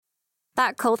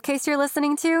That cold case you're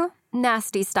listening to?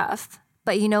 Nasty stuff.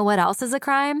 But you know what else is a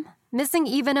crime? Missing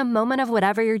even a moment of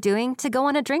whatever you're doing to go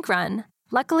on a drink run.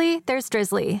 Luckily, there's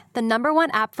Drizzly, the #1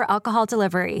 app for alcohol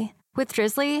delivery. With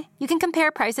Drizzly, you can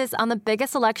compare prices on the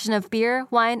biggest selection of beer,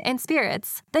 wine, and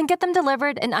spirits, then get them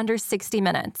delivered in under 60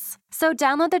 minutes. So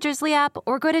download the Drizzly app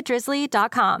or go to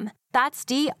drizzly.com. That's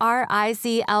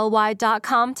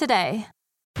DRIZLY.com today.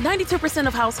 92%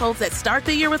 of households that start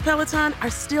the year with Peloton are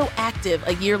still active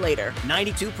a year later.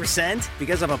 92%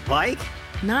 because of a bike?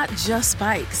 Not just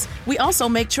bikes. We also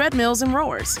make treadmills and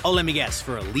rowers. Oh, let me guess,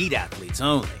 for elite athletes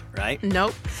only, right?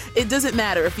 Nope. It doesn't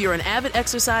matter if you're an avid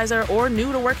exerciser or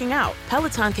new to working out.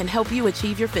 Peloton can help you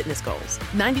achieve your fitness goals.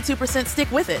 92%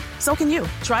 stick with it. So can you.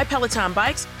 Try Peloton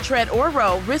bikes, tread, or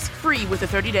row risk-free with a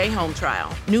 30-day home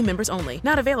trial. New members only.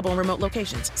 Not available in remote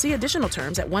locations. See additional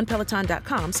terms at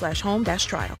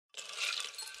onepeloton.com/home-trial.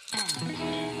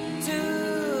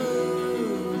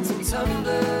 Tunes and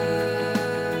tumblers.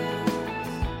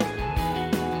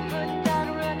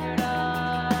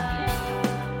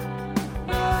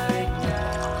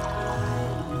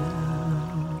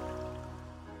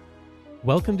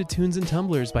 Welcome to Tunes and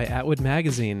Tumblers by Atwood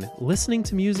Magazine. Listening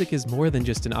to music is more than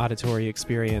just an auditory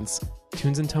experience.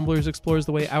 Tunes and Tumblers explores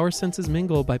the way our senses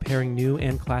mingle by pairing new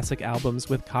and classic albums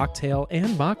with cocktail and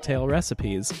mocktail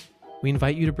recipes. We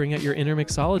invite you to bring out your inner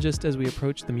mixologist as we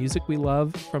approach the music we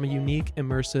love from a unique,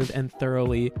 immersive, and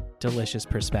thoroughly delicious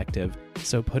perspective.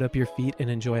 So put up your feet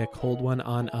and enjoy a cold one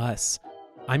on us.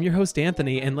 I'm your host,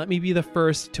 Anthony, and let me be the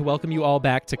first to welcome you all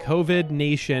back to COVID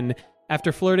Nation.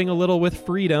 After flirting a little with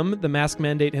freedom, the mask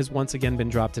mandate has once again been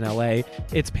dropped in LA.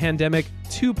 It's Pandemic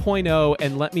 2.0,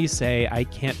 and let me say, I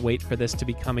can't wait for this to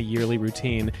become a yearly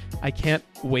routine. I can't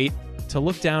wait to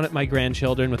look down at my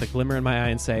grandchildren with a glimmer in my eye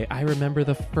and say, I remember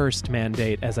the first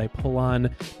mandate, as I pull on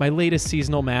my latest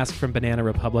seasonal mask from Banana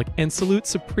Republic and salute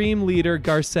Supreme Leader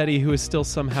Garcetti, who is still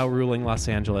somehow ruling Los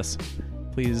Angeles.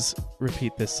 Please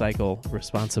repeat this cycle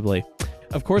responsibly.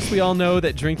 Of course, we all know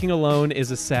that drinking alone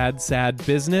is a sad, sad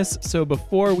business, so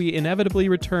before we inevitably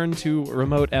return to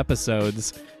remote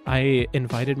episodes, I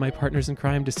invited my partners in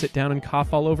crime to sit down and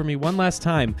cough all over me one last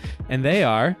time, and they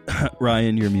are...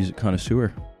 Ryan, your music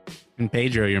connoisseur. And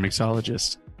Pedro, your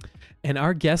mixologist. And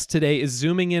our guest today is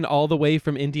zooming in all the way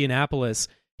from Indianapolis.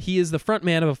 He is the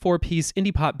frontman of a 4-piece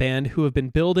indie pop band who have been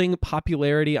building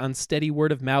popularity on steady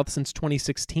word of mouth since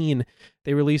 2016.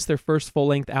 They released their first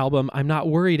full-length album, I'm Not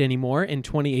Worried Anymore, in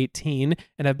 2018,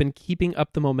 and have been keeping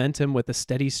up the momentum with a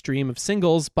steady stream of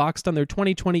singles boxed on their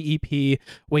 2020 EP,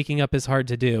 Waking Up Is Hard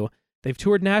to Do. They've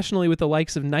toured nationally with the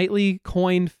likes of Nightly,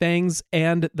 Coin, Fangs,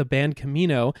 and the band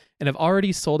Camino, and have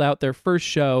already sold out their first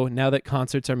show now that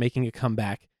concerts are making a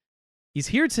comeback. He's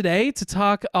here today to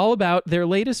talk all about their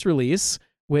latest release,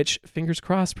 which, fingers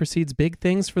crossed, precedes big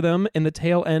things for them in the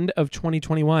tail end of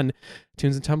 2021.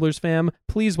 Tunes and Tumblers fam,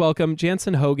 please welcome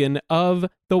Jansen Hogan of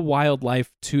The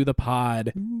Wildlife to the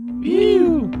pod.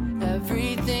 Ew.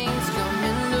 Everything's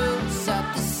coming loose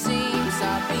at the seams.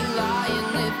 I'd be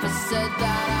lying if I said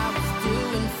that I was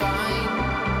doing fine.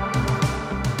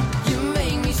 You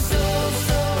make me so,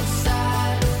 so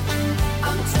sad.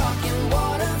 I'm talking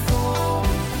waterfall.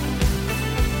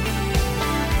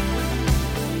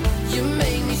 You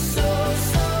make me so,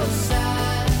 so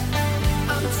sad.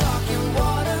 I'm talking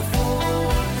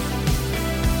waterfall.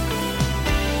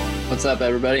 What's up,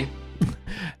 everybody?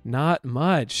 Not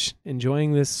much.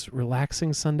 Enjoying this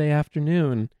relaxing Sunday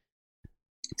afternoon.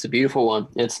 It's a beautiful one.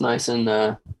 It's nice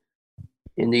and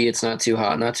indeed, it's not too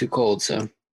hot, not too cold, so.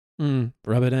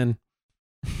 Rub it in.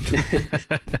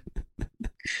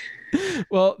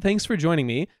 Well, thanks for joining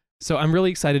me. So I'm really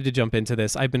excited to jump into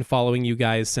this. I've been following you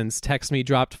guys since Text Me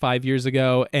dropped 5 years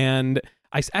ago, and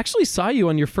I actually saw you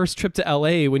on your first trip to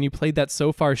LA when you played that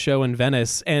So Far show in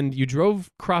Venice, and you drove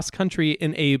cross country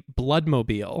in a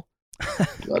Bloodmobile.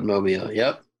 Bloodmobile,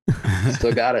 yep.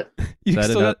 Still got it.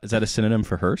 Is that a synonym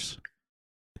for hearse?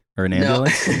 Or an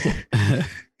ambulance? No.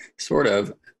 Sort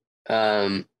of.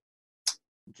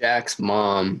 Jack's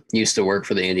mom used to work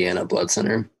for the Indiana Blood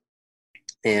Center,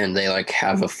 and they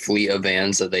have a fleet of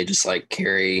vans that they just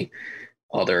carry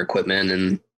all their equipment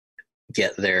and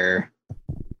get their,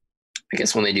 I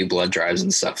guess when they do blood drives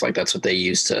and stuff, that's what they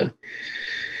use to,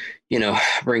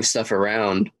 bring stuff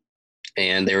around.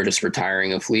 And they were just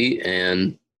retiring a fleet,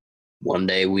 and one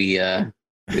day we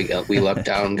lucked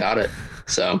out and got it.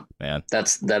 So man,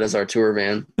 that is our tour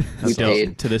van. We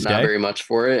paid to this not day very much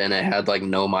for it, and it had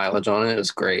no mileage on it. It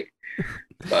was great.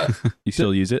 But you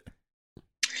still use it?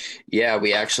 Yeah,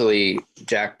 we actually,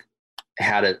 Jack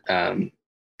had it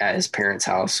at his parents'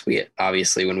 house. We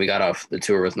obviously, when we got off the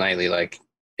tour with Nightly,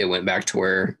 it went back to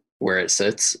where where it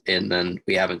sits, and then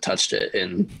we haven't touched it.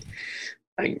 And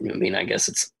I mean, I guess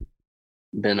it's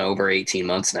been over 18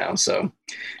 months now. So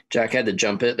Jack had to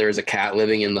jump it. There's a cat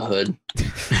living in the hood.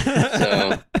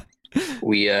 So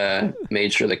we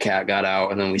made sure the cat got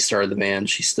out, and then we started the van.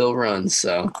 She still runs.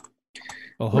 So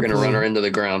we're going to run her into the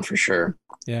ground for sure.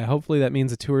 Yeah, hopefully that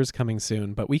means a tour is coming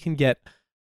soon, but we can get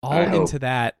all into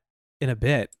that in a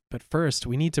bit. But first,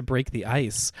 we need to break the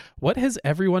ice. What has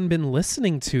everyone been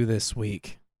listening to this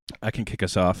week? I can kick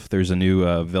us off. There's a new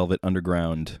Velvet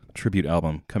Underground tribute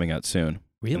album coming out soon.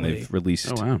 Really? And they've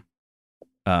released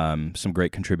some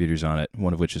great contributors on it,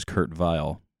 one of which is Kurt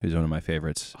Vile, who's one of my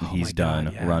favorites. And he's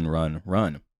done Run, Run,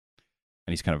 Run.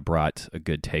 And he's kind of brought a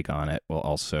good take on it while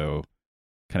also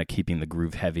kind of keeping the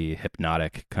groove-heavy,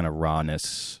 hypnotic kind of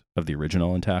rawness of the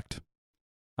original intact.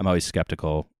 I'm always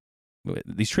skeptical.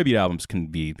 These tribute albums can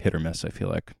be hit or miss, I feel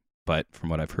like. But from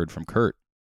what I've heard from Kurt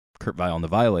Vile and the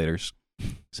Violators,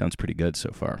 sounds pretty good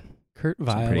so far. Kurt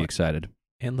Vile. So I'm pretty excited.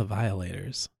 And the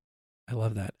Violators. I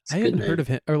love that. I hadn't heard of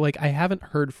him, or I haven't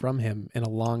heard from him in a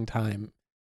long time.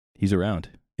 He's around.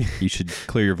 You should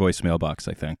clear your voicemail box,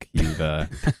 I think. I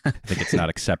think it's not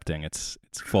accepting. It's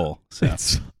full. So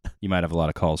you might have a lot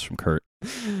of calls from Kurt.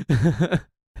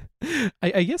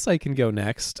 I guess I can go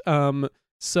next.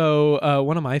 So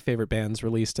one of my favorite bands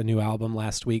released a new album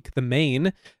last week, The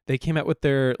Maine. They came out with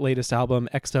their latest album,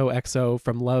 XOXO,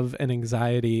 From Love and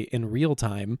Anxiety in Real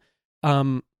Time.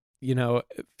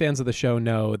 Fans of the show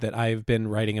know that I've been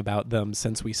writing about them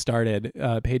since we started.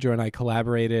 Pedro and I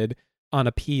collaborated on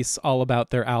a piece all about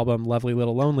their album, Lovely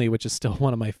Little Lonely, which is still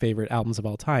one of my favorite albums of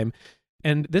all time.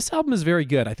 And this album is very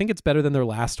good. I think it's better than their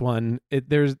last one.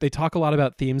 They talk a lot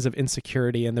about themes of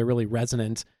insecurity, and they're really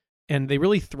resonant. And they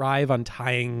really thrive on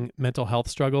tying mental health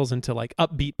struggles into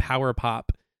upbeat power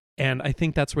pop. And I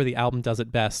think that's where the album does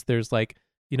it best. There's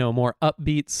more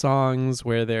upbeat songs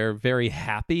where they're very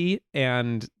happy,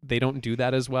 and they don't do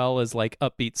that as well as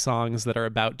upbeat songs that are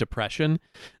about depression.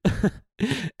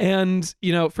 And,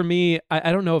 for me,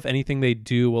 I don't know if anything they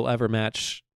do will ever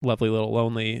match Lovely Little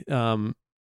Lonely,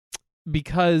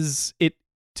 because it,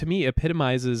 to me,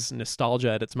 epitomizes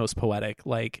nostalgia at its most poetic.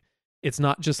 It's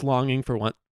not just longing for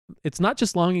what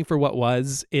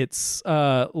was. It's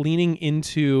leaning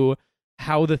into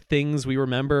how the things we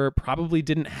remember probably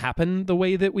didn't happen the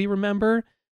way that we remember.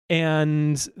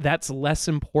 And that's less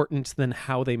important than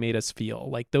how they made us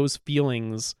feel. Those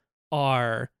feelings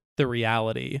are the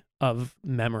reality of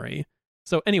memory.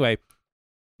 So anyway,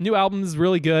 new album is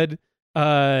really good.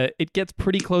 It gets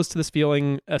pretty close to this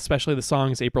feeling, especially the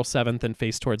songs April 7th and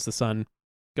Face Towards the Sun.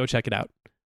 Go check it out.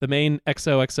 The Maine,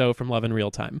 XOXO, From Love in Real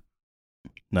Time.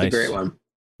 Nice. It's a great one.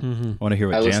 Mm-hmm. I want to hear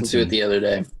what I Jansen... listened to it the other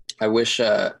day. I wish,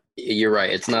 you're right,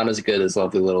 it's not as good as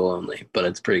Lovely Little Lonely, but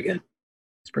it's pretty good.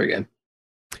 It's pretty good.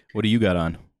 What do you got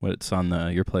on? What's on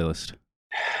your playlist?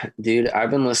 Dude,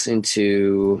 I've been listening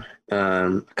to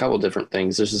a couple different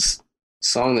things. There's this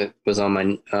song that was on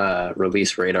my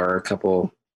release radar a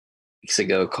couple weeks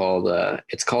ago called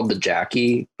it's called The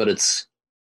Jackie, but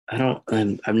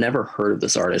I've never heard of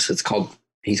this artist.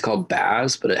 He's called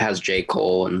Baz, but it has J.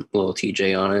 Cole and Lil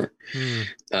TJ on it.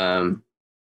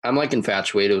 I'm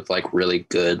infatuated with really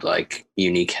good,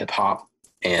 unique hip hop,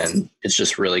 and it's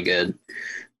just really good.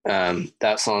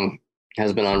 That song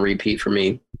has been on repeat for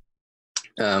me,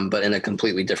 but in a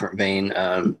completely different vein.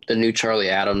 The new Charlie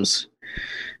Adams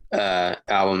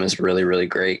album is really, really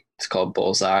great. It's called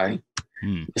Bullseye.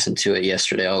 Listened to it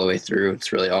yesterday all the way through.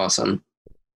 It's really awesome.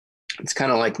 It's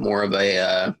kind of more of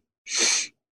a,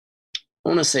 I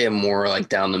want to say a more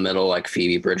down the middle,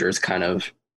 Phoebe Bridgers kind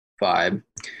of vibe.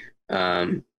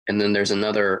 And then there's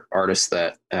another artist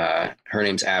that her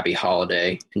name's Abby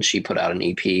Holiday, and she put out an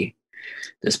EP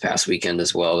this past weekend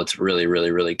as well. It's really,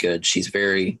 really, really good. She's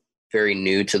very, very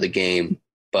new to the game,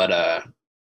 but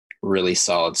really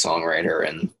solid songwriter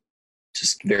and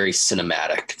just very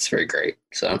cinematic. It's very great.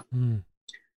 So I'll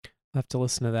have to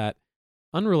listen to that.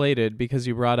 Unrelated, because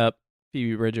you brought up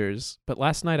Phoebe Bridgers, but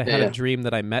last night I had a dream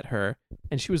that I met her,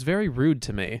 and she was very rude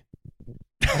to me.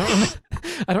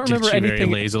 I don't remember anything. Did she very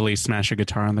lazily smash a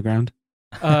guitar on the ground?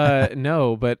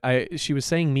 No, but she was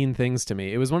saying mean things to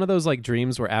me. It was one of those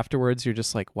dreams where afterwards you're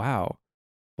just wow,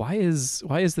 why is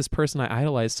this person I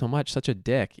idolize so much such a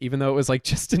dick? Even though it was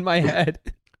just in my head.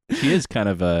 She is kind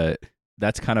of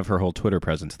that's kind of her whole Twitter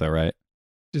presence, though, right?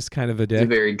 Just kind of a dick. It's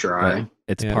very dry.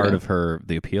 It's part of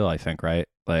the appeal, I think, right?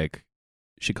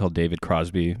 She called David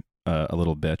Crosby a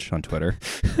little bitch on Twitter.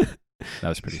 That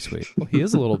was pretty sweet. Well, he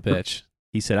is a little bitch.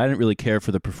 He said, "I didn't really care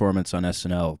for the performance on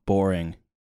SNL. Boring."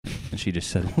 And she just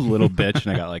said, "Little bitch,"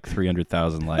 and I got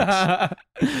 300,000 likes.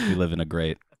 We live in a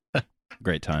great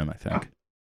time, I think.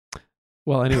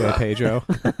 Well, anyway, Pedro,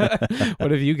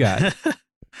 what have you got?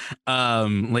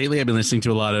 Lately I've been listening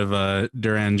to a lot of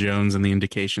Duran Jones and the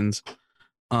Indications.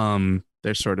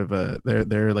 They're sort of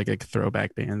they're like a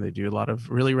throwback band. They do a lot of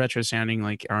really retro sounding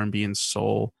like R&B and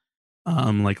soul,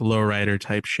 like lowrider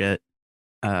type shit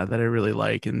that I really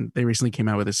like. And they recently came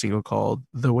out with a single called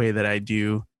 "The Way That I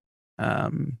Do."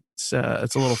 It's a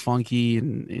little funky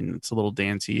and it's a little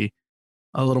dancey,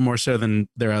 a little more so than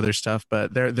their other stuff,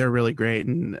 but they're really great.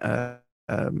 And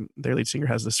their lead singer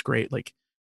has this great like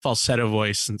falsetto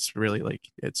voice, and it's really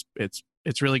like it's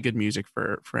really good music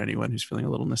for anyone who's feeling a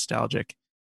little nostalgic.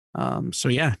 So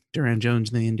yeah, Duran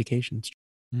Jones and the Indications.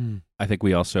 I think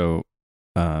we also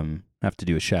have to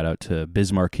do a shout out to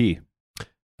Biz Markie.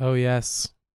 Oh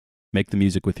yes, Make the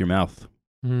Music with Your Mouth.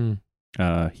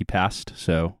 He passed,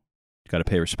 so you got to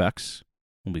pay respects.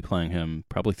 We'll be playing him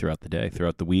probably throughout the day,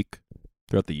 throughout the week,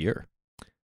 throughout the year.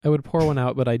 I would pour one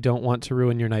out, but I don't want to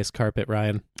ruin your nice carpet,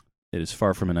 Ryan. It is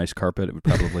far from a nice carpet. It would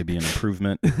probably be an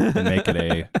improvement and make it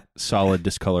a solid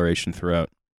discoloration throughout.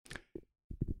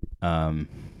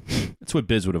 That's what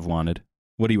Biz would have wanted.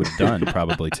 What he would have done,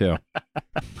 probably, too.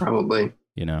 Probably.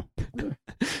 You know.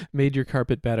 Made your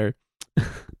carpet better.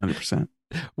 100%.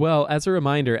 Well, as a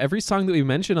reminder, every song that we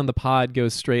mention on the pod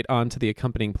goes straight onto the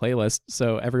accompanying playlist.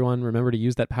 So everyone remember to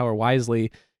use that power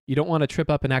wisely. You don't want to trip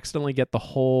up and accidentally get the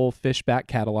whole Fish back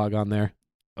catalog on there.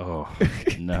 Oh,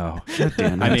 no.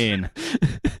 I mean,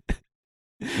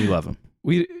 we love him.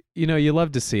 You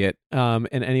love to see it. And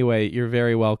anyway, you're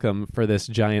very welcome for this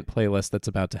giant playlist that's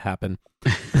about to happen.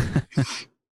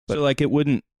 But like, it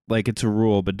wouldn't, like, it's a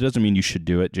rule, but it doesn't mean you should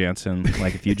do it, Jansen.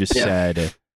 Like, if you just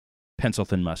said pencil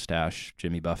thin mustache,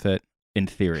 Jimmy Buffett, in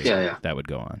theory, that would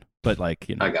go on. But like,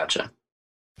 you know, I gotcha.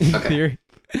 In Okay. theory.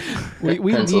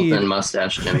 We Pencil need... thin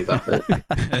mustache, Jimmy Buffett.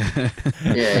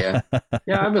 Yeah.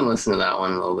 I've been listening to that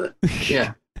one a little bit.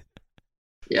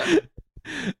 Yeah.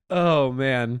 Oh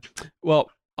man.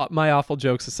 Well, my awful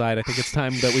jokes aside, I think it's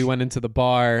time that we went into the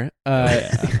bar.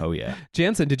 Oh yeah.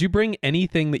 Jansen, did you bring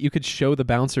anything that you could show the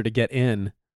bouncer to get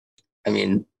in? I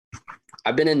mean,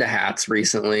 I've been into hats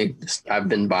recently. I've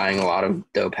been buying a lot of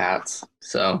dope hats.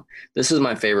 So this is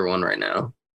my favorite one right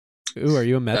now. Ooh, are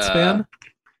you a Mets fan?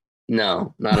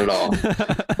 No, not at all.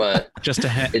 But just a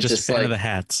hat. It's just a fan like, of the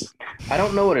hats. I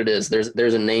don't know what it is.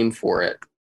 There's a name for it.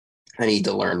 I need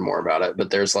to learn more about it.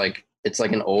 But it's like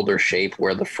an older shape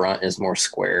where the front is more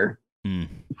square.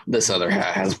 This other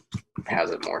hat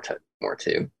has it more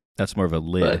too. That's more of a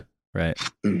lid, right?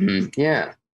 Mm-hmm,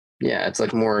 yeah. It's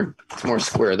like more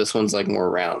square. This one's like more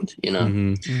round, you know.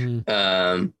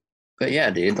 Mm-hmm. But yeah,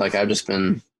 dude, like I've just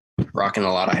been rocking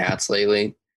a lot of hats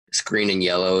lately. This green and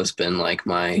yellow has been like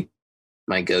my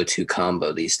go-to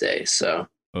combo these days. So.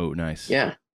 Oh, nice.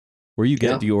 Yeah. Where you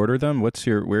get? Do you order them? What's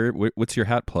your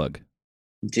hat plug?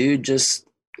 Dude, just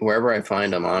wherever I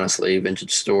find them, honestly,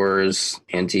 vintage stores,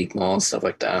 antique malls, stuff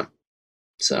like that.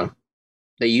 So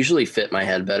they usually fit my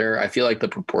head better. I feel like the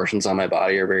proportions on my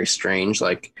body are very strange.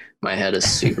 Like my head is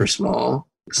super small.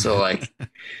 So like,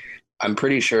 I'm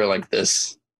pretty sure like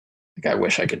this, like I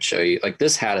wish I could show you, like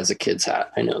this hat is a kid's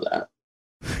hat. I know that.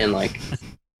 And like,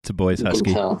 it's a boy's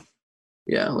husky.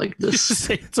 Yeah. Like this.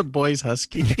 It's a boy's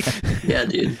husky. Yeah,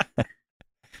 dude.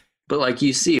 But like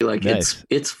you see, like nice.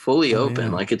 it's fully open.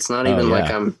 Yeah. Like it's not even like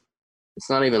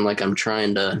I'm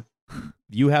trying to.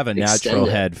 You have a natural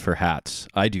head for hats.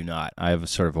 I do not. I have a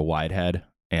sort of a wide head,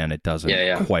 and it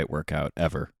doesn't quite work out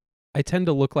ever. I tend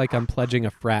to look like I'm pledging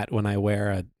a frat when I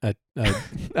wear a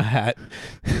hat.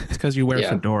 It's because you wear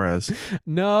fedoras.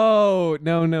 No.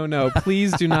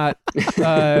 Please do not.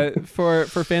 For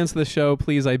fans of the show,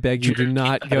 please, I beg you, do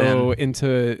not go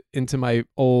into my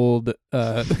old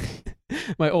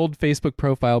my old Facebook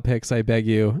profile pics. I beg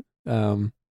you.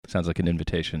 Sounds like an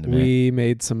invitation to me. We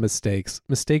made some mistakes.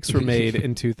 Mistakes were made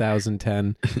in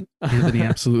 2010. Anthony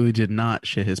absolutely did not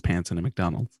shit his pants in a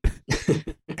McDonald's.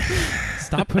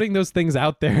 Stop putting those things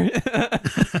out there.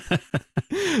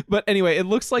 But anyway, it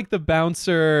looks like the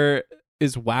bouncer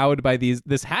is wowed by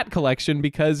this hat collection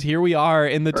because here we are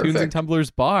in the Tunes and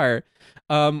Tumblers bar.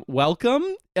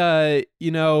 Welcome.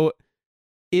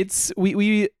 It's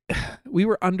we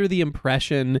were under the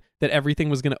impression that everything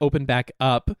was going to open back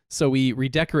up, so we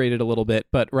redecorated a little bit,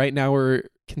 but right now we're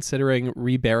considering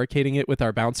rebarricading it with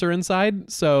our bouncer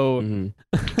inside. So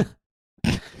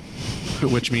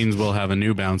which means we'll have a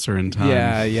new bouncer in time.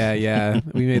 Yeah.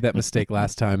 We made that mistake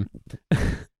last time.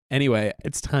 Anyway,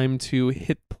 it's time to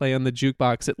hit play on the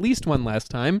jukebox at least one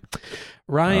last time.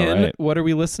 Ryan, What are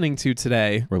we listening to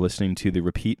today? We're listening to the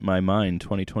Repeat My Mind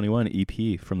 2021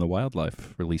 EP from The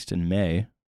Wildlife, released in May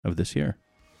of this year.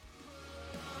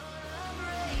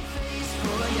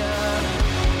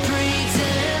 Pretend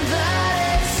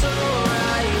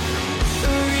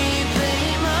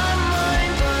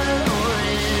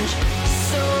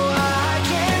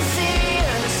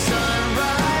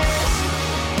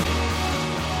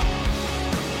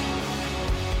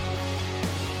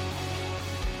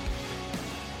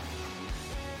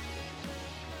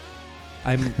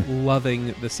I'm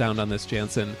loving the sound on this,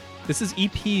 Jansen. This is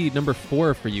EP number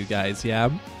 4 for you guys, yeah?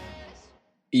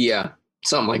 Yeah,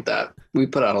 something like that. We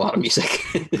put out a lot of music.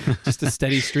 Just a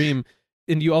steady stream.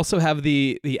 And you also have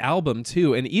the album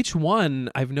too, and each one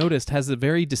I've noticed has a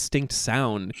very distinct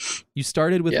sound. You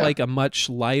started with like a much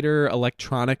lighter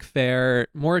electronic fare,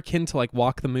 more akin to like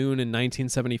Walk the Moon in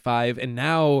 1975, and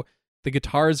now the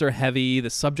guitars are heavy, the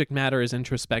subject matter is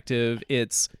introspective.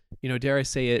 It's, dare I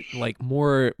say it, like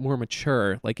more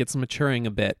mature, like it's maturing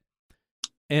a bit.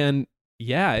 And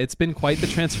yeah, it's been quite the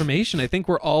transformation. I think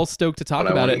we're all stoked to talk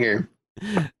about it. Hear.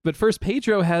 But first,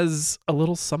 Pedro has a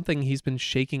little something he's been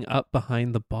shaking up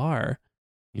behind the bar.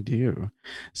 You do.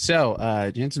 So,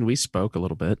 Jansen, we spoke a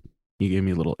little bit. You gave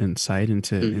me a little insight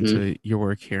into your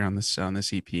work here on this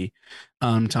EP,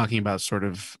 talking about sort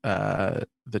of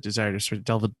the desire to sort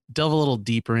of delve a little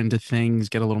deeper into things,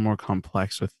 get a little more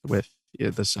complex with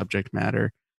the subject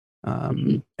matter,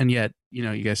 and yet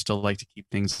you guys still like to keep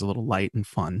things a little light and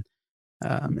fun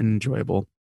and enjoyable.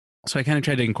 So I kind of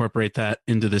tried to incorporate that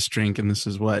into this drink, and this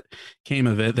is what came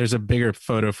of it. There's a bigger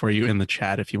photo for you in the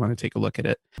chat if you want to take a look at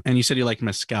it. And you said you like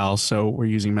mezcal, so we're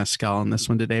using mezcal on this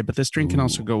one today. But this drink can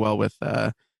also go well with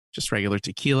just regular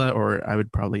tequila, or I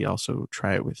would probably also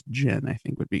try it with gin, I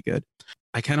think would be good.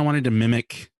 I kind of wanted to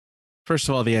mimic, first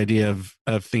of all, the idea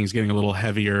of things getting a little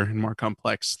heavier and more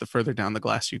complex the further down the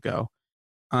glass you go.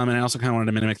 And I also kind of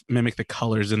wanted to mimic the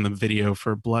colors in the video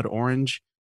for Blood Orange.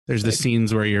 There's the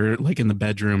scenes where you're like in the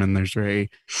bedroom and there's a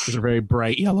very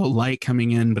bright yellow light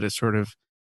coming in, but it sort of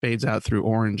fades out through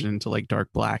orange into like dark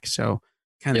black. So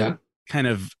kind of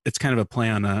it's kind of a play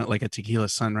on a tequila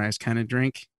sunrise kind of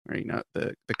drink where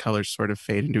the colors sort of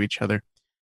fade into each other.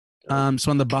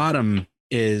 So on the bottom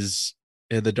is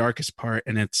the darkest part,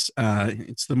 and it's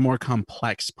the more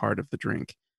complex part of the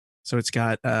drink. So it's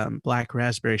got black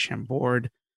raspberry chambord,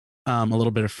 a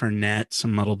little bit of Fernet,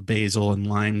 some muddled basil and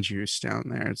lime juice down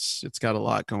there. It's got a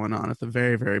lot going on at the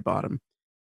very, very bottom.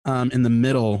 In the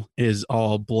middle is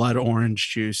all blood orange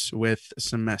juice with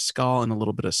some mezcal and a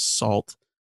little bit of salt.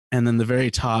 And then the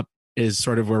very top is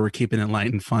sort of where we're keeping it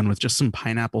light and fun with just some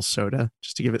pineapple soda,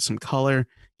 just to give it some color,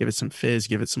 give it some fizz,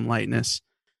 give it some lightness.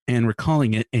 And we're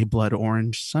calling it a blood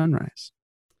orange sunrise.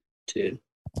 Dude.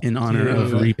 In honor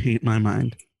of Repaint My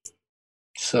Mind.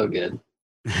 So good.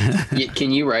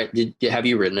 Can you write? Have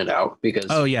you written it out? Because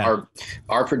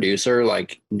our producer,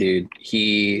 dude,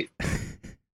 he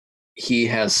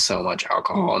has so much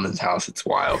alcohol in his house, it's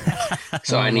wild.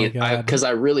 So because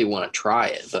I really want to try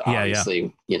it, but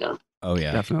obviously, Oh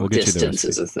yeah, definitely. We'll get distance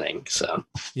you the is a thing. So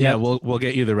we'll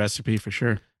get you the recipe for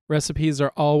sure. Recipes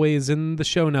are always in the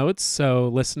show notes, so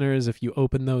listeners, if you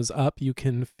open those up, you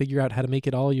can figure out how to make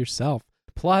it all yourself.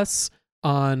 Plus,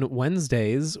 on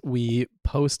Wednesdays, we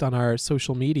post on our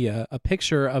social media a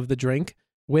picture of the drink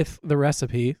with the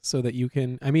recipe so that you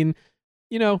can,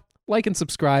 like and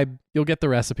subscribe. You'll get the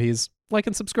recipes. Like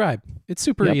and subscribe. It's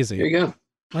super easy. There you go.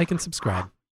 Like and subscribe.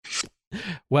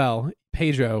 Well,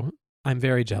 Pedro, I'm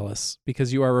very jealous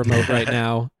because you are remote right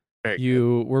now.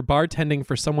 You were bartending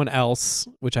for someone else,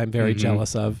 which I'm very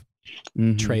jealous of.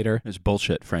 Traitor. It's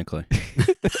bullshit, frankly.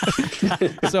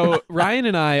 So Ryan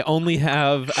and I only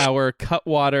have our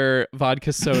Cutwater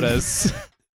vodka sodas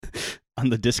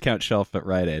on the discount shelf at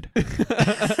Rite Aid.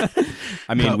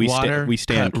 I mean, we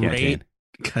stand canteen.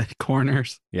 Cut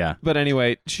corners. Yeah. But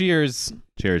anyway, cheers.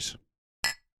 Cheers.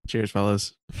 Cheers,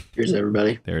 fellas. Cheers,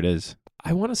 everybody. There it is.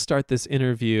 I want to start this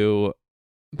interview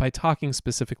by talking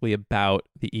specifically about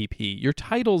the EP. Your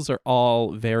titles are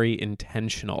all very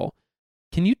intentional.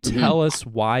 Can you tell us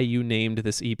why you named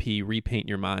this EP Repaint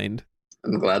Your Mind?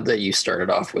 I'm glad that you started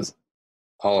off with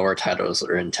all of our titles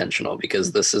are intentional,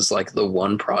 because this is like the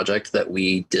one project that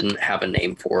we didn't have a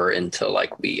name for until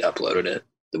we uploaded it.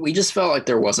 We just felt like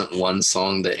there wasn't one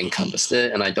song that encompassed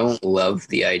it. And I don't love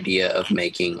the idea of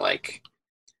making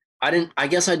I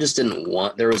guess I just didn't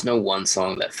want, there was no one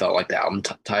song that felt like the album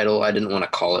title. I didn't want to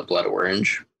call it Blood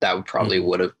Orange. That would probably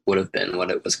would have been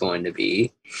what it was going to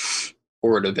be.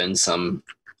 Or it would have been some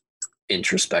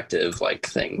introspective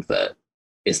thing that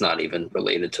is not even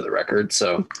related to the record.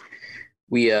 So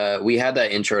we had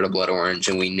that intro to Blood Orange,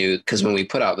 and we knew, because when we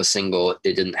put out the single,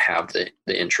 it didn't have the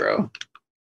intro.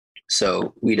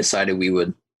 So we decided we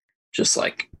would just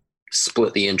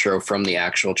split the intro from the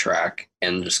actual track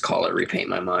and just call it Repaint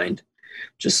My Mind,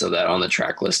 just so that on the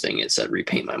track listing it said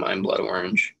Repaint My Mind Blood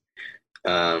Orange.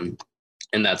 And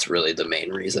that's really the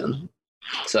main reason.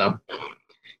 So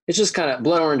it's just kind of,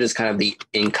 Blood Orange is kind of the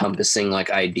encompassing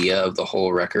idea of the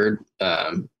whole record.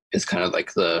 It's kind of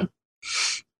the,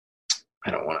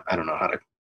 I don't know how to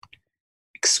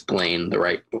explain the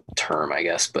right term, I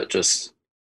guess, but just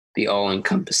the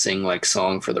all-encompassing like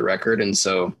song for the record, and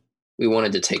so we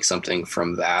wanted to take something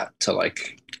from that to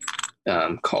like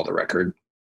call the record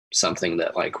something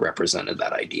that like represented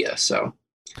that idea. So,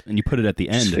 and you put it at the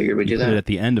end. Figured we'd do put that it at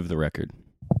the end of the record.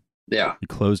 Yeah, you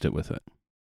closed it with it.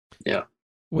 Yeah.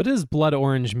 What does Blood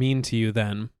Orange mean to you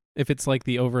then? If it's like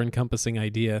the over-encompassing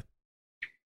idea.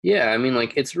 Yeah, I mean,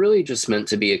 like it's really just meant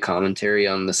to be a commentary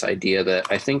on this idea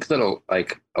that I think that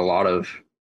like a lot of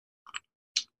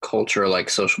culture, like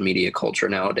social media culture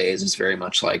nowadays, is very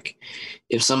much like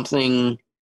if something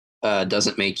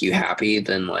doesn't make you happy,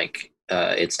 then like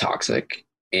it's toxic.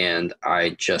 And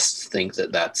I just think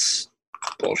that that's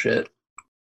bullshit.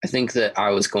 I think that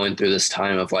I was going through this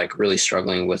time of like really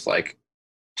struggling with like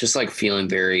just like feeling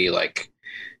very like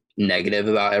negative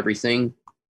about everything.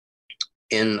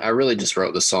 And I really just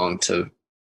wrote the song to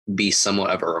be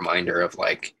somewhat of a reminder of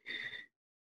like,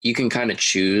 you can kind of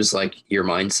choose like your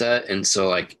mindset. And so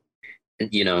like,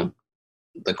 you know,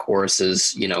 the chorus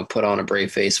is, you know, put on a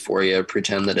brave face for you,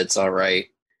 pretend that it's all right.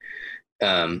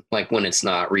 Like when it's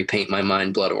not, repaint my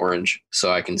mind blood orange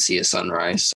so I can see a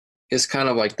sunrise. It's kind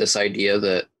of like this idea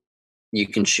that you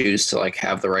can choose to like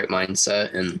have the right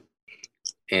mindset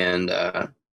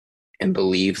and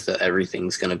believe that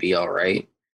everything's going to be all right.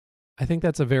 I think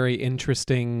that's a very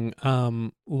interesting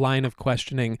line of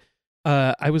questioning.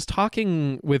 I was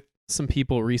talking with some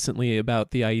people recently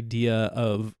about the idea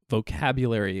of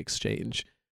vocabulary exchange.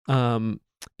 And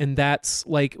that's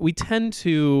like, we tend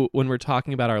to, when we're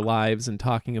talking about our lives and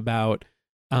talking about,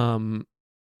 you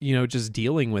know, just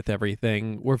dealing with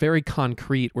everything, we're very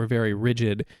concrete, we're very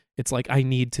rigid. It's like, I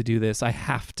need to do this, I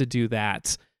have to do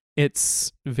that.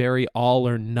 It's very all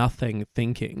or nothing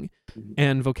thinking.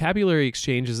 And vocabulary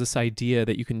exchange is this idea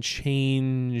that you can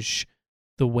change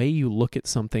the way you look at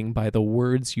something by the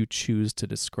words you choose to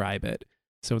describe it.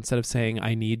 So instead of saying,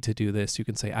 I need to do this, you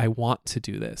can say, I want to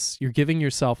do this. You're giving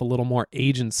yourself a little more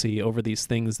agency over these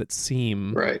things that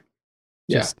seem right.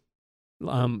 Just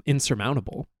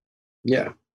insurmountable.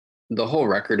 Yeah. The whole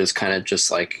record is kind of just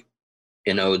like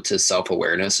an ode to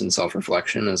self-awareness and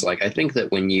self-reflection. Is like, I think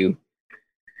that when you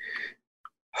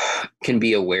can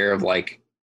be aware of like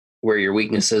where your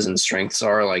weaknesses and strengths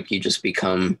are, like you just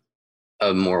become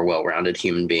a more well-rounded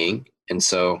human being. And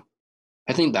so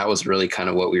I think that was really kind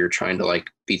of what we were trying to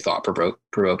like be thought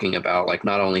provoking about, like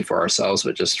not only for ourselves,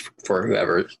 but just for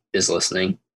whoever is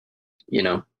listening, you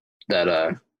know, that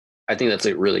I think that's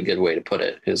a really good way to put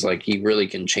it, is like you really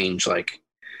can change like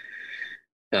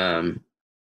the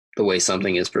way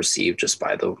something is perceived just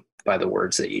by the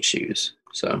words that you choose.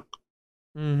 So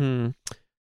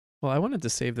Well, I wanted to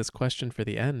save this question for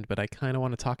the end, but I kind of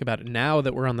want to talk about it now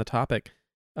that we're on the topic.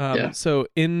 So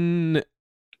in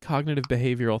cognitive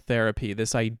behavioral therapy,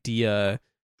 this idea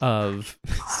of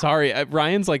sorry,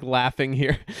 Ryan's like laughing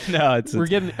here. No,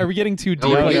 are we getting too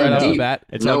deep right off the bat?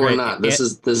 We're not. This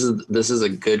is a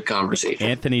good conversation.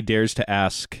 Anthony dares to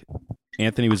ask.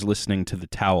 Anthony was listening to the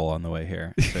towel on the way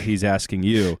here, so he's asking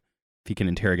you if he can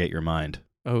interrogate your mind.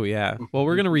 Oh yeah. Well,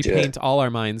 we're gonna repaint all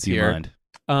our minds Do you here. mind?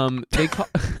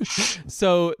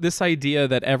 So this idea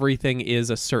that everything is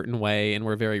a certain way and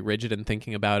we're very rigid in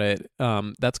thinking about it,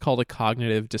 that's called a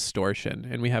cognitive distortion.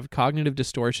 And we have cognitive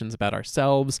distortions about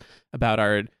ourselves, about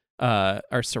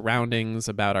our surroundings,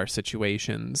 about our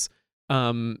situations.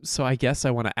 So I guess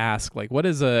I want to ask, like, what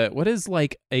is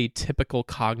like a typical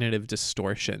cognitive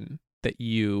distortion that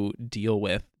you deal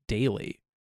with daily?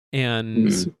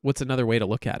 And what's another way to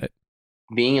look at it?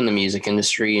 Being in the music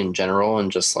industry in general,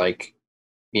 and just like,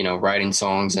 you know, writing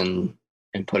songs and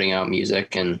putting out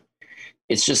music, and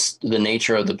it's just the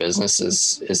nature of the business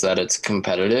is that it's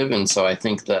competitive. And so I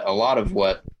think that a lot of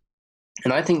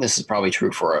and I think this is probably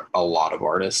true for a lot of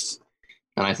artists,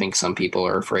 and I think some people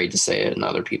are afraid to say it and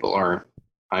other people aren't.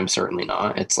 I'm certainly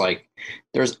not. It's like,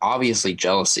 there's obviously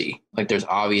jealousy. Like there's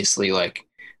obviously like,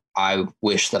 I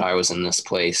wish that I was in this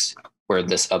place where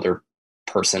this other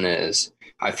person is.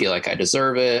 I feel like I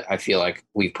deserve it. I feel like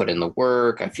we've put in the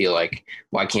work. I feel like,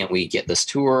 why can't we get this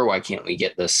tour? Why can't we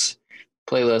get this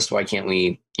playlist? Why can't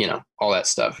we, you know, all that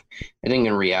stuff. I think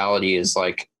in reality is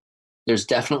like, there's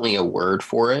definitely a word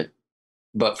for it,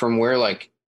 but from where like,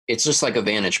 it's just like a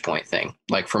vantage point thing.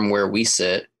 Like from where we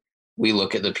sit, we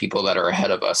look at the people that are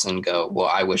ahead of us and go, well,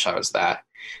 I wish I was that.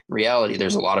 In reality,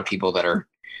 there's a lot of people that are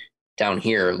down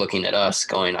here looking at us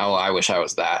going, oh, I wish I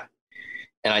was that.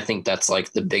 And I think that's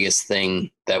like the biggest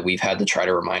thing that we've had to try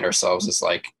to remind ourselves is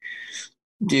like,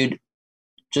 dude,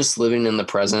 just living in the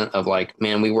present of like,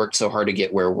 man, we worked so hard to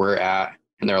get where we're at.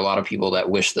 And there are a lot of people that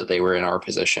wish that they were in our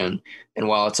position. And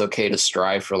while it's okay to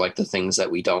strive for like the things that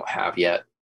we don't have yet,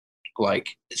 like,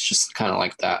 it's just kind of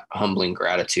like that humbling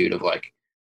gratitude of like,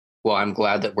 well, I'm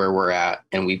glad that where we're at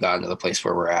and we've gotten to the place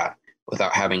where we're at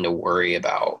without having to worry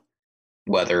about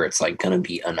whether it's like going to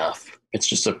be enough. It's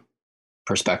just a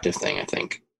perspective thing, I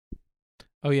think.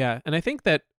 Oh yeah, and I think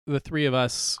that the three of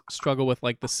us struggle with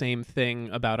like the same thing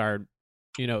about our,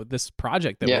 this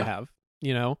project that we have,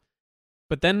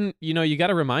 But then, you got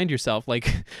to remind yourself,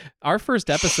 like, our first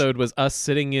episode was us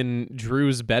sitting in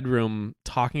Drew's bedroom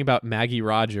talking about Maggie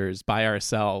Rogers by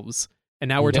ourselves. And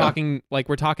now we're talking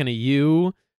to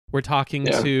you. We're talking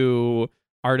to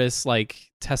artists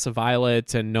like Tessa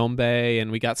Violet and Nombe,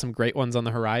 and we got some great ones on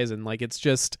the horizon. Like, it's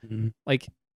just like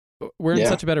we're in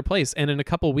such a better place. And in a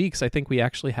couple weeks, I think we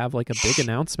actually have like a big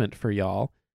announcement for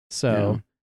y'all. So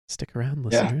stick around,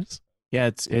 listeners.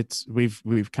 Yeah,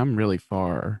 we've come really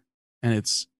far. And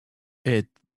it's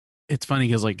funny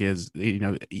because like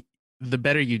the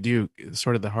better you do,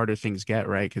 sort of the harder things get,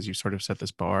 right? Because you sort of set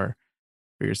this bar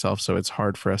for yourself, so it's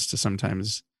hard for us to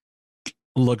sometimes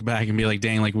look back and be like,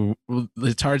 dang, like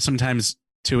it's hard sometimes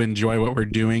to enjoy what we're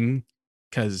doing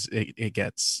because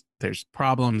there's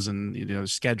problems and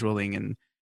scheduling and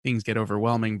things get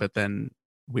overwhelming. But then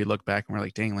we look back and we're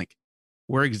like, dang, like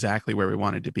we're exactly where we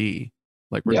wanted to be.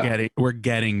 Like we're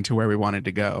getting to where we wanted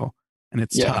to go. And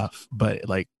it's tough, but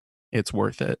like it's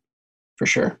worth it. For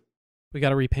sure. We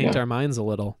got to repaint our minds a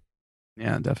little.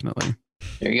 Yeah, definitely.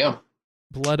 There you go.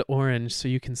 Blood orange so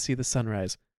you can see the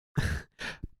sunrise.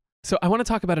 So I want to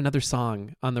talk about another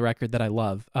song on the record that I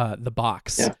love, The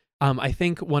Box. Yeah. I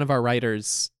think one of our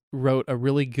writers wrote a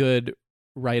really good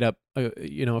write-up,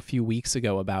 a few weeks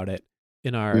ago about it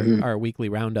in our weekly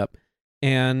roundup.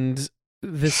 And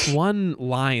this one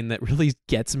line that really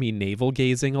gets me navel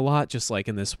gazing a lot, just like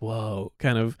in this whoa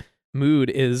kind of mood,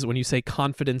 is when you say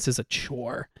confidence is a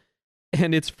chore.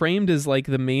 And it's framed as like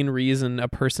the main reason a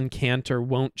person can't or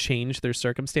won't change their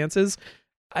circumstances.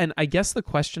 And I guess the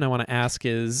question I want to ask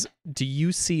is, do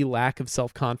you see lack of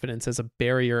self-confidence as a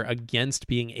barrier against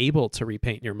being able to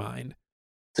repaint your mind?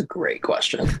 It's a great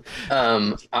question.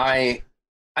 I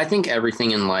think everything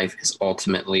in life is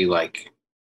ultimately like,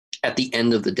 at the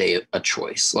end of the day, a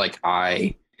choice. Like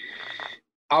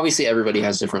obviously everybody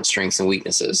has different strengths and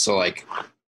weaknesses. So like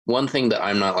one thing that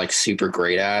I'm not like super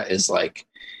great at is like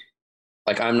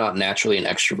I'm not naturally an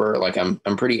extrovert. Like I'm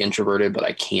pretty introverted, but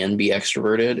I can be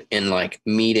extroverted, and like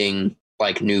meeting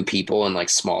like new people and like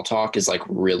small talk is like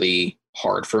really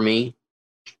hard for me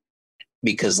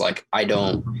because like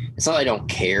it's not I don't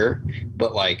care,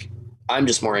 but like I'm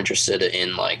just more interested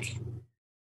in like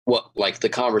what like the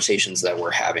conversations that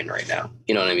we're having right now.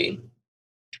 You know what I mean?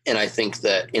 And I think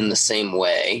that in the same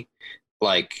way,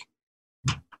 like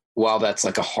while that's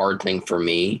like a hard thing for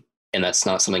me and that's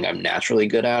not something I'm naturally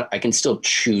good at, I can still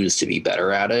choose to be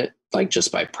better at it, like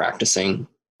just by practicing,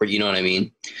 or you know what I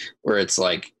mean? Where it's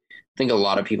like, I think a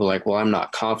lot of people are like, well, I'm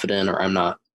not confident or I'm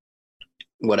not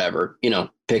whatever,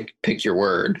 pick your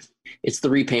word. It's the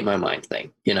repaint my mind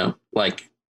thing, like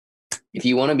if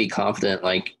you want to be confident,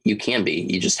 like you can be,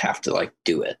 you just have to like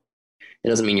do it. It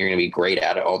doesn't mean you're going to be great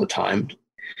at it all the time.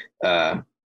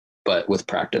 But with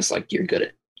practice, like you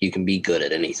can be good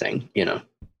at anything,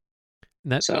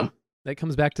 That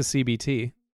comes back to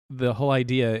CBT. The whole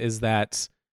idea is that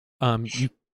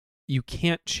you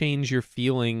can't change your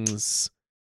feelings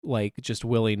like just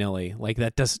willy-nilly. Like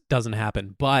that doesn't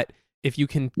happen. But if you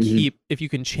can if you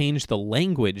can change the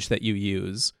language that you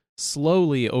use,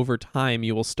 slowly over time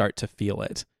you will start to feel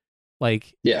it.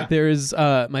 Like there's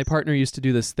my partner used to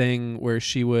do this thing where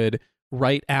she would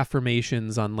write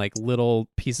affirmations on like little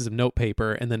pieces of note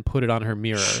paper and then put it on her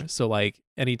mirror. So like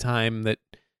anytime that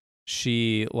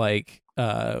she like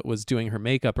was doing her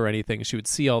makeup or anything, she would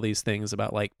see all these things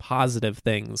about like positive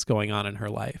things going on in her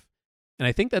life. And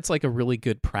I think that's like a really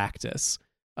good practice.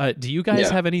 Do you guys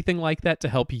have anything like that to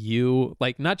help you?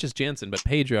 Like not just Jansen, but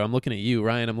Pedro, I'm looking at you.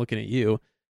 Ryan, I'm looking at you.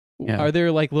 Yeah. Are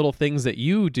there like little things that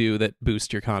you do that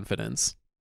boost your confidence?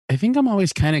 I think I'm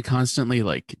always kind of constantly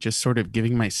like just sort of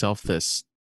giving myself this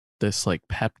like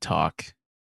pep talk.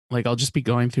 Like I'll just be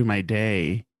going through my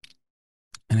day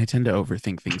and I tend to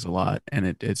overthink things a lot, and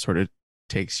it sort of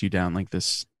takes you down like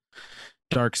this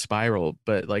dark spiral.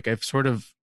 But like I've sort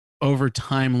of over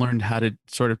time learned how to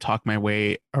sort of talk my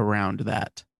way around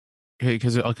that.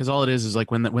 Because all it is like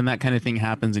when that kind of thing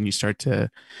happens and you start to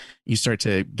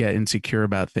get insecure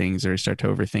about things or start to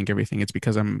overthink everything, it's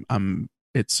because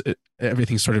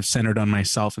everything's sort of centered on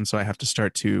myself, and so I have to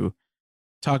start to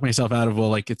talk myself out of, well,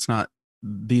 like it's not,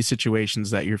 these situations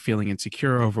that you're feeling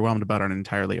insecure or overwhelmed about aren't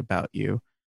entirely about you,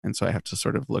 and so I have to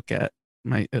sort of look at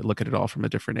it all from a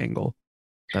different angle.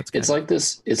 It's like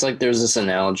there's this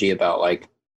analogy about like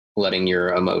letting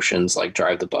your emotions like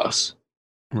drive the bus.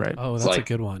 Right. Oh, that's like a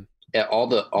good one. all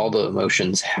the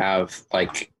emotions have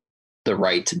like the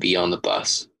right to be on the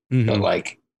bus, but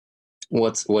like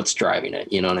what's driving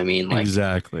it? You know what I mean? Like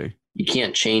Exactly. you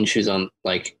can't change who's on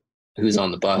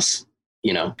the bus.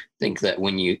 You know, think that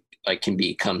when you like can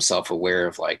become self-aware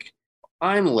of like,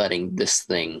 I'm letting this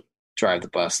thing drive the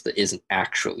bus that isn't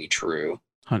actually true.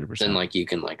 100%. Then like you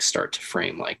can like start to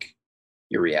frame like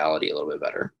your reality a little bit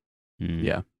better.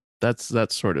 Yeah, that's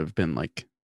sort of been like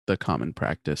the common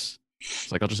practice.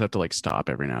 It's like I'll just have to like stop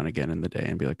every now and again in the day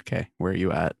and be like, okay, where are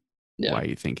you at? Yeah. Why are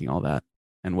you thinking all that?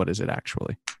 And what is it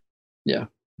actually? Yeah.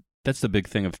 That's the big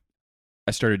thing of,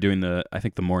 I started doing I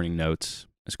think the morning notes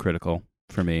is critical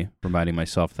for me, reminding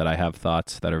myself that I have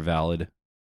thoughts that are valid.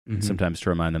 And sometimes to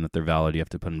remind them that they're valid, you have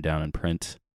to put them down in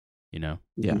print, you know?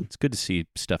 Yeah. It's good to see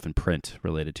stuff in print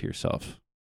related to yourself.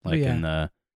 Like in The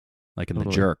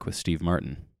Jerk with Steve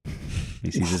Martin.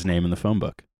 He sees his name in the phone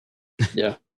book.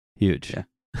 Yeah. Huge. Yeah.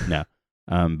 No.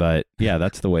 But yeah,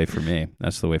 that's the way for me.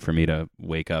 That's the way for me to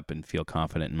wake up and feel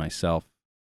confident in myself.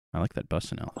 I like that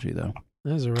bus analogy though.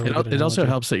 That is a really good It also analogy.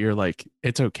 helps that you're like,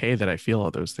 it's okay that I feel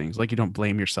all those things. Like you don't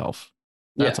blame yourself.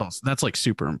 That's like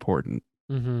super important.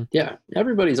 Mm-hmm. Yeah.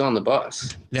 Everybody's on the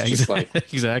bus. Yeah, It's just like,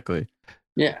 exactly.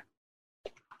 yeah.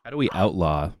 How do we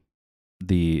outlaw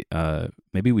the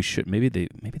maybe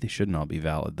they shouldn't all be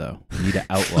valid though. We need to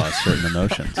outlaw certain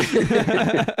emotions.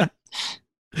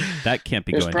 That can't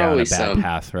be There's going down a probably bad some.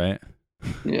 path, right?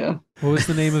 Yeah. What was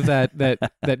the name of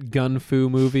that Gun Fu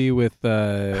movie with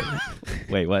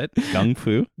Wait, what? Gung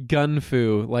Fu? Gun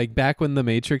Fu? Like back when The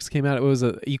Matrix came out, it was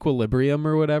a Equilibrium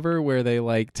or whatever, where they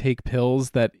like take pills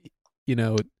that, you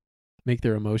know, make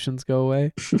their emotions go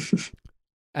away.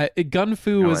 Gun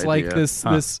Fu No was like idea. this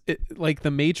like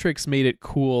The Matrix made it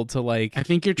cool to like. I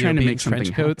think you're you know, trying to be in make something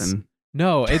trench coats. happen.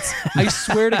 No, it's I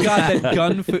swear to God that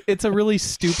Gun Fu, it's a really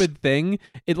stupid thing.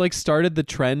 It like started the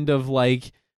trend of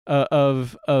like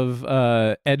of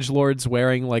edgelords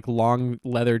wearing like long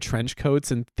leather trench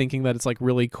coats and thinking that it's like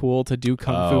really cool to do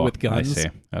kung fu with guns. I see.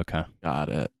 Okay. Got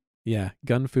it. Yeah,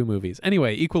 Gun Fu movies.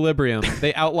 Anyway, Equilibrium.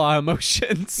 They outlaw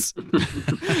emotions.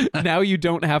 Now you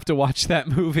don't have to watch that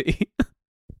movie.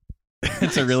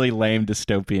 It's a really lame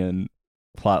dystopian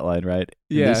plotline, right?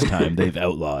 Yeah. This time they've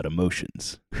outlawed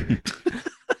emotions.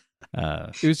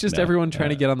 It was just everyone trying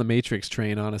to get on the Matrix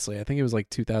train, honestly. I think it was like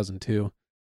 2002.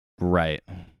 Right.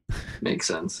 Makes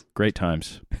sense. Great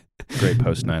times. Great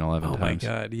post 9/11 Oh times. my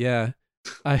God, yeah.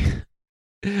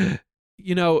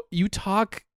 You know, you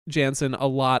talk, Jansen, a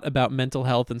lot about mental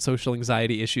health and social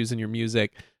anxiety issues in your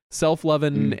music.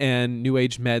 Self-Lovin' and New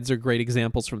Age Meds are great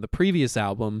examples from the previous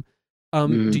album.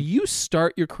 Do you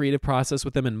start your creative process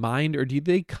with them in mind, or do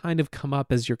they kind of come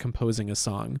up as you're composing a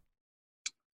song?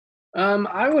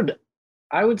 I would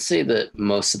say that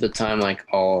most of the time,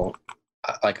 I'll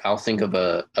think of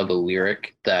a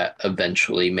lyric that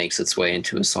eventually makes its way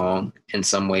into a song in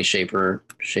some way, shape or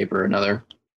another.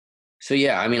 So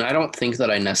yeah, I mean, I don't think that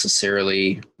I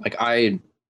necessarily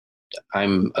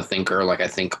I'm a thinker. Like I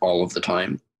think all of the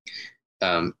time,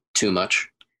 too much,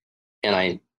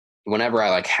 and whenever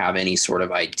I have any sort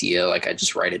of idea, I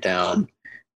just write it down.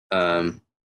 And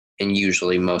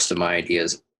usually most of my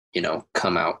ideas,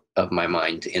 come out of my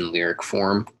mind in lyric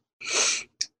form.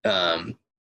 Then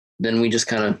we just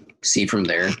kind of see from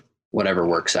there, whatever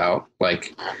works out. When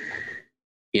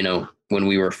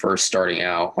we were first starting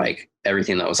out,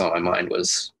 everything that was on my mind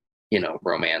was,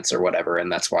 romance or whatever.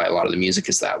 And that's why a lot of the music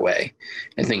is that way.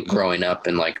 I think growing up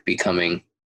and becoming,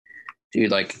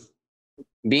 dude,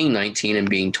 being 19 and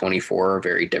being 24 are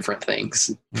very different things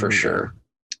for sure.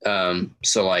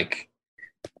 So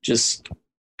just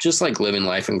living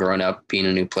life and growing up, being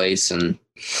in a new place and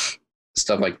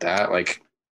stuff like that.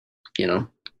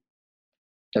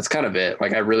 That's kind of it.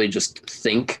 I really just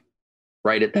think,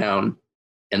 write it down,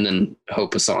 and then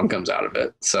hope a song comes out of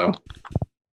it. So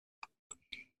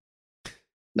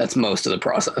that's most of the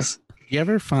process. You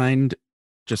ever find,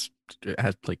 just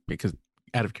as because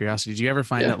out of curiosity, do you ever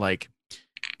find that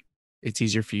it's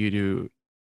easier for you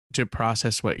to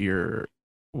process what you're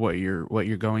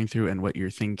going through and what you're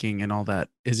thinking and all that?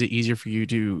 Is it easier for you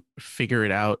to figure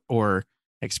it out or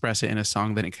express it in a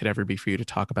song than it could ever be for you to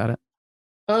talk about it?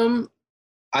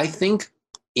 I think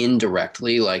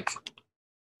indirectly,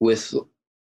 with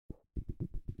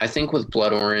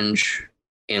Blood Orange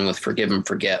and with Forgive and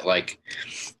Forget,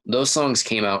 those songs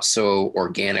came out so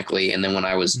organically. And then when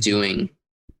I was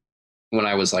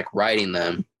writing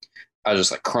them, I was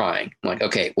just crying. I'm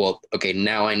okay,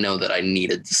 now I know that I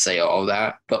needed to say all of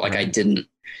that, but I didn't,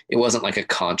 it wasn't a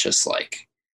conscious,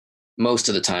 most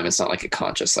of the time it's not a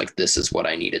conscious, this is what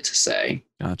I needed to say.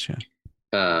 Gotcha.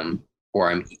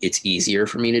 or it's easier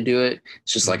for me to do it.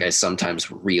 It's just like I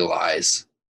sometimes realize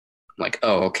like,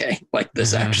 oh, okay, like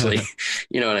this actually,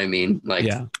 you know what I mean? Like,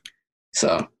 Yeah.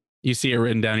 So You see it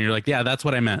written down, and you're like, yeah, that's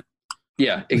what I meant.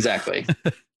 yeah, exactly.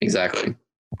 Exactly.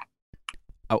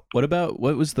 What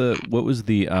was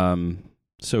the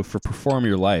so for Perform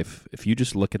Your Life, if you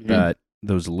just look at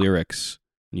those lyrics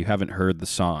and you haven't heard the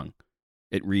song,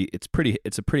 it's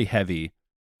a pretty heavy,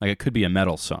 like it could be a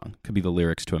metal song, could be the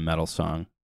lyrics to a metal song.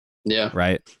 Yeah.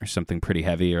 Right? Or something pretty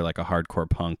heavy, or like a hardcore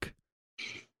punk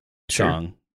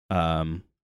song.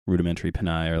 Rudimentary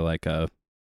Panai, or like could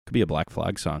be a Black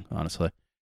Flag song, honestly.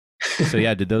 So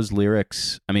yeah, did those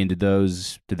lyrics, I mean,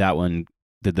 was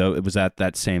that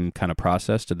that same kind of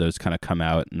process? Did those kind of come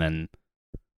out and then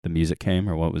the music came,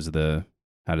 or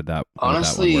how did that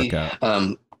honestly work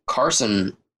out?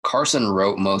 Carson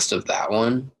wrote most of that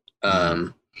one.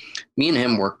 Me and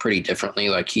him work pretty differently.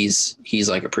 Like he's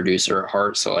like a producer at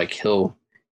heart, so like he'll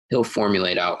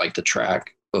formulate out like the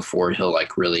track before he'll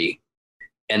like really,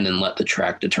 and then let the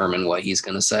track determine what he's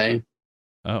going to say.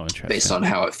 Oh, interesting. Based on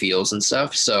how it feels and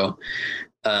stuff. So,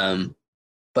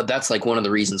 but that's like one of the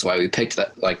reasons why we picked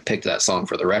that song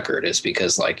for the record, is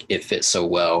because like it fits so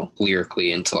well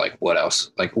lyrically into like what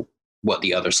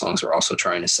the other songs are also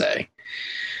trying to say.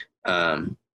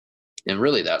 And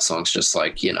really that song's just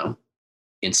like, you know,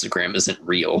 Instagram isn't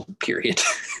real, period.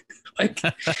 Like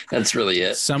that's really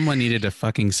it. Someone needed to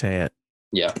fucking say it.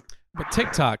 Yeah. But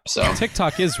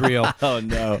TikTok is real. Oh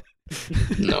no.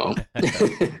 No.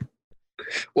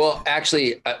 Well,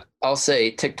 actually, I'll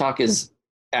say TikTok is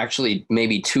actually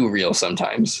maybe too real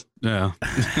sometimes. Yeah.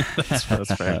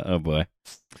 That's fair. Oh boy.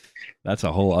 That's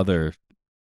a whole other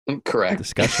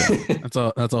discussion. That's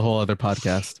a whole other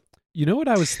podcast. You know what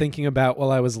I was thinking about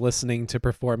while I was listening to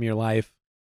Perform Your Life?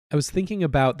 I was thinking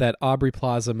about that Aubrey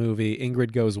Plaza movie,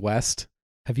 Ingrid Goes West.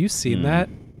 Have you seen that?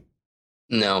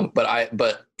 No,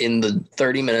 but in the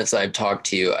 30 minutes I've talked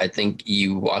to you, I think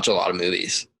you watch a lot of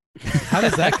movies. How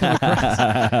does that come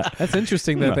across? That's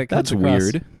interesting that comes That's across.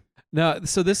 weird. No,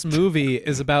 so this movie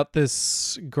is about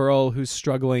this girl who's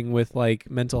struggling with like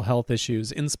mental health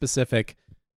issues. In specific,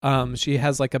 she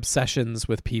has like obsessions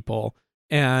with people,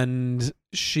 and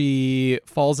she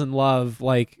falls in love,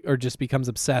 like, or just becomes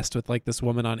obsessed with like this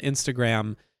woman on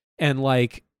Instagram, and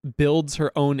like builds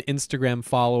her own Instagram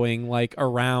following like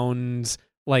around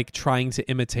like trying to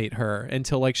imitate her,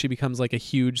 until like she becomes like a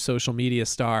huge social media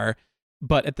star.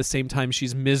 But at the same time,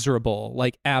 she's miserable,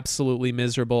 like absolutely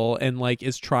miserable, and like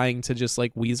is trying to just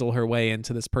like weasel her way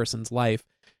into this person's life.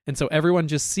 And so everyone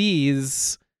just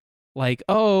sees like,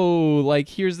 oh, like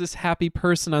here's this happy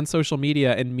person on social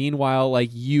media. And meanwhile, like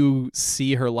you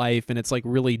see her life and it's like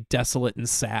really desolate and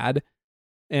sad.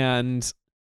 And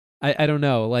I don't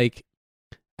know, like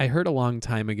I heard a long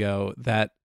time ago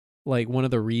that like one of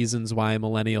the reasons why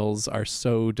millennials are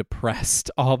so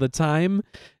depressed all the time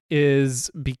is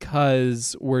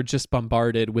because we're just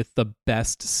bombarded with the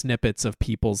best snippets of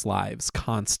people's lives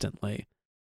constantly.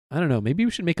 I don't know, maybe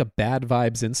we should make a bad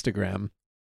vibes Instagram.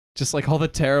 Just like all the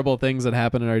terrible things that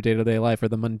happen in our day-to-day life are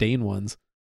the mundane ones.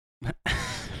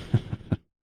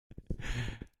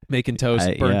 Making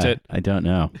toast, burnt it. I don't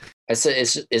know. I said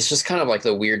it's just kind of like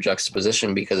the weird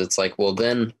juxtaposition, because it's like, well,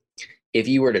 then if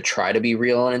you were to try to be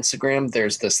real on Instagram,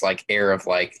 there's this like air of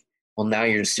like, well, now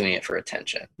you're just doing it for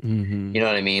attention. Mm-hmm. You know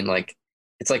what I mean? Like,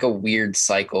 it's like a weird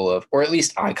cycle of, or at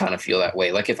least I kind of feel that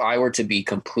way. Like if I were to be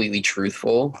completely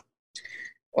truthful,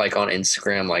 like on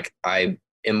Instagram, like I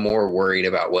am more worried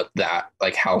about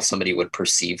like how somebody would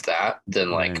perceive that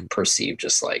than like perceive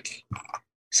just like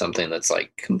something that's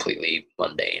like completely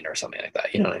mundane or something like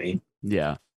that. You know what I mean?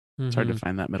 Yeah. It's hard to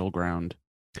find that middle ground.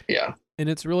 Yeah. And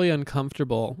it's really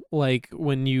uncomfortable, like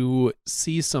when you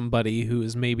see somebody who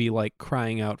is maybe like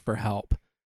crying out for help.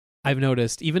 I've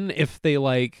noticed, even if they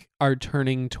like are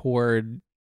turning toward,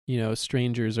 you know,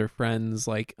 strangers or friends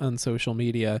like on social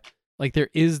media, like there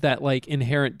is that like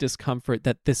inherent discomfort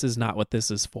that this is not what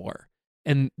this is for.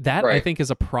 And that I think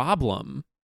is a problem.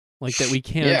 Like that we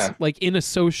can't like in a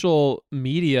social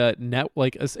media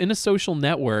in a social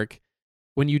network,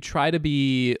 when you try to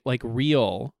be like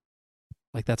real,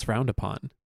 like that's frowned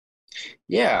upon.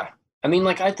 Yeah. I mean,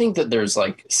 like, I think that there's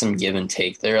like some give and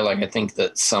take there. Like, I think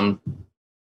that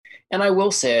and I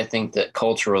will say, I think that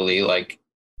culturally, like,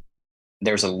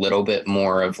 there's a little bit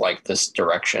more of like this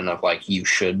direction of like, you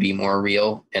should be more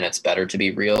real and it's better to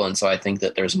be real. And so I think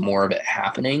that there's more of it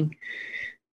happening,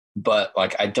 but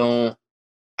like, I don't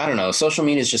know. Social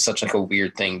media is just such like a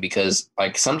weird thing, because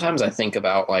like, sometimes I think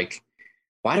about like,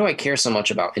 why do I care so much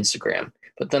about Instagram?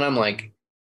 But then I'm like,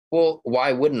 well,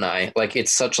 why wouldn't I? Like,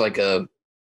 it's such like a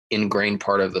ingrained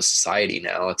part of the society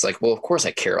now. It's like, well, of course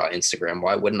I care about Instagram.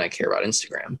 Why wouldn't I care about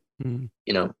Instagram?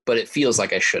 You know, but it feels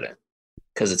like I shouldn't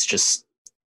because it's just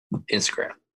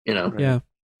Instagram, you know? Yeah.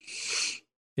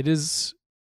 It is,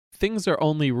 things are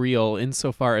only real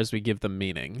insofar as we give them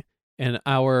meaning. And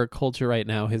our culture right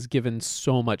now has given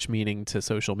so much meaning to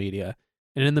social media.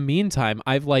 And in the meantime,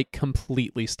 I've like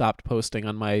completely stopped posting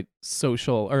on my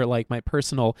social or like my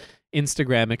personal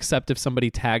Instagram, except if somebody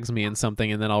tags me in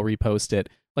something and then I'll repost it.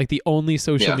 Like the only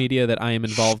social media that I am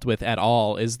involved with at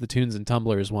all is the Tunes and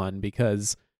Tumblers one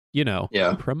because, you know,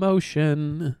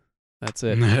 promotion. That's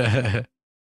it.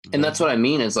 And that's what I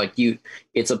mean is like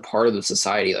it's a part of the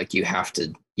society. Like you have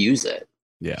to use it.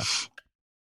 Yeah.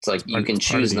 It's like you can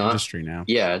choose not. Industry now.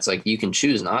 Yeah. It's like you can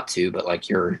choose not to, but like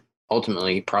you're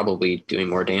ultimately probably doing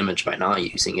more damage by not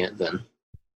using it than.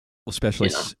 Well,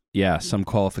 especially, some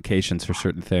qualifications for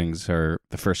certain things are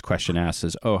the first question asked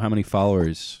is, oh, how many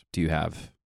followers do you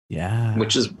have? Yeah.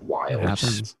 Which is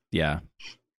wild. Yeah.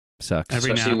 Sucks.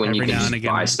 Especially when you can just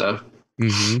buy stuff.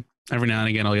 Mm-hmm. Every now and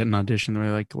again, I'll get an audition.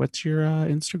 They're like, what's your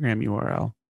Instagram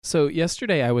URL? So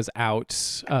yesterday I was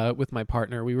out with my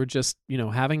partner. We were just, you know,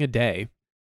 having a day.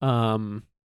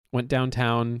 Went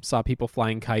downtown, saw people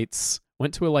flying kites,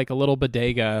 went to a little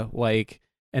bodega,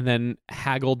 and then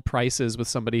haggled prices with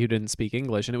somebody who didn't speak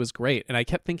English. And it was great. And I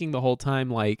kept thinking the whole time,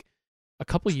 like, a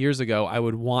couple years ago, I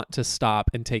would want to stop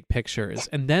and take pictures.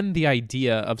 And then the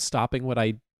idea of stopping what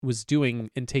I was doing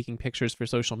and taking pictures for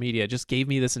social media just gave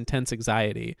me this intense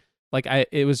anxiety. Like,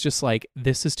 it was just like,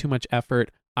 this is too much effort.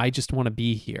 I just want to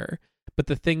be here. But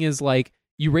the thing is, like,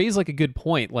 you raise like a good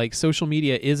point. Like, social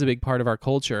media is a big part of our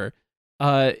culture.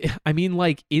 I mean,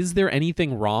 like, is there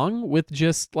anything wrong with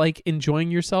just like enjoying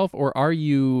yourself, or are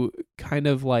you kind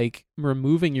of like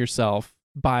removing yourself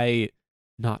by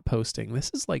not posting? This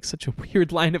is like such a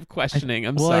weird line of questioning.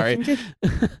 I'm sorry.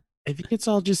 I think it's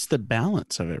all just the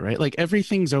balance of it, right? Like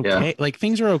everything's okay. Yeah. Like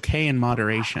things are okay in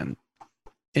moderation.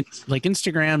 It's like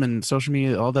Instagram and social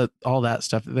media, all that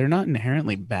stuff. They're not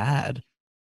inherently bad.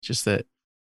 It's just that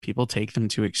people take them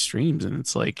to extremes, and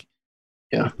it's like,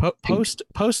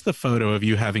 post the photo of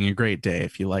you having a great day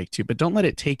if you like to, but don't let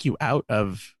it take you out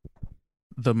of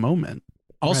the moment.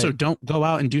 Also, don't go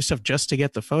out and do stuff just to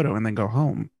get the photo and then go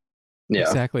home. Yeah,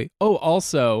 exactly. Oh,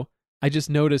 also, I just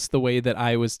noticed the way that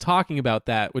I was talking about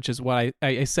that, which is what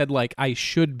I said, like, I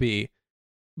should be.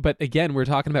 But again, we're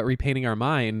talking about repainting our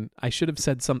mind. I should have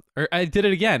said or I did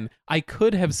it again. I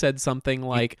could have said something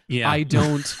like, I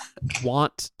don't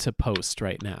want to post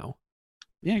right now.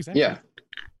 Yeah, exactly. Yeah.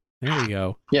 There we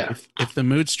go. Yeah. If the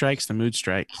mood strikes, the mood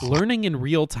strikes. Learning in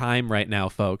real time right now,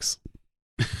 folks.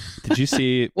 Did you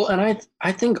see? Well, and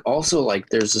I think also, like,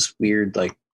 there's this weird,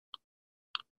 like,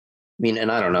 I mean,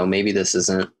 and I don't know, maybe this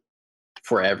isn't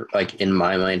forever, like, in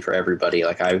my mind for everybody.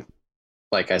 Like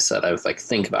I said, I would like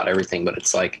think about everything, but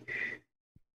it's like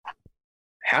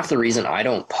half the reason I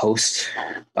don't post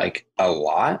like a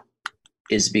lot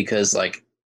is because like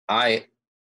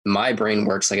my brain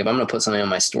works like if I'm going to put something on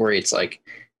my story, it's like,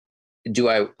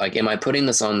 am I putting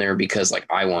this on there because like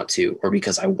I want to, or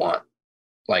because I want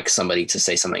like somebody to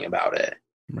say something about it?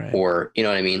 Right. Or, you know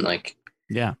what I mean? Like,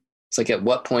 yeah, it's like, at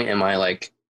what point am I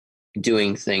like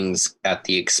doing things at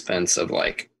the expense of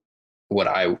like what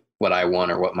I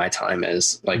want or what my time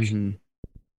is, like,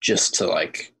 just to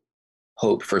like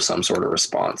hope for some sort of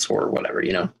response or whatever,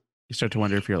 you know? You start to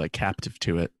wonder if you're like captive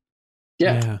to it.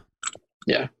 Yeah.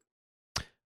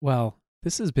 Well,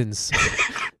 this has been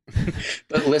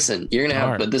but listen, you're gonna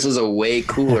have, but this is a way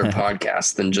cooler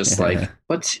podcast than just like,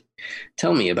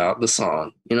 tell me about the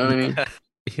song, you know what I mean?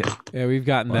 Yeah, we've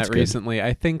gotten that recently.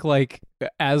 I think like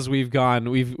as we've gone,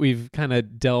 we've kind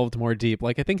of delved more deep.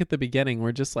 Like I think at the beginning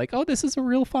we're just like, oh, this is a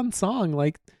real fun song.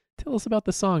 Like, tell us about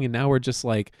the song. And now we're just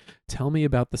like, tell me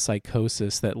about the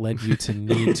psychosis that led you to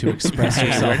need to express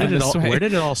yourself. Where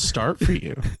did it all start for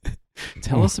you?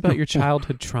 Tell us about your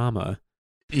childhood trauma.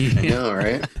 I know,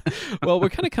 right? Well, we're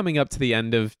kind of coming up to the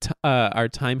end of our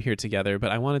time here together,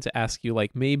 but I wanted to ask you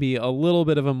like maybe a little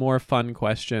bit of a more fun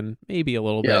question, maybe a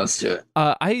little bit. Yeah, let's do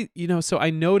So it. I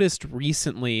noticed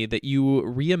recently that you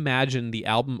reimagined the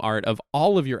album art of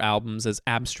all of your albums as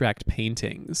abstract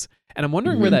paintings, and I'm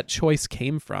wondering where that choice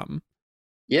came from.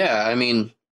 Yeah, I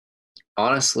mean,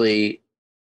 honestly,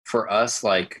 for us,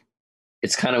 like,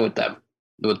 it's kind of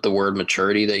with the word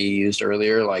maturity that you used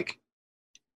earlier, like,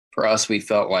 for us, we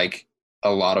felt like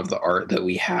a lot of the art that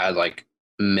we had like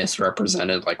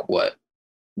misrepresented like what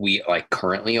we like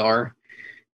currently are.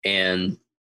 And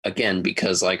again,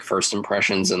 because like first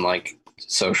impressions and like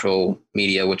social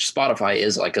media, which Spotify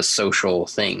is like a social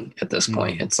thing at this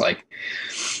point, it's like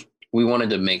we wanted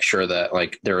to make sure that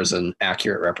like there was an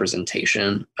accurate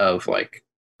representation of like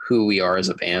who we are as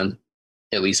a band,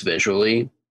 at least visually.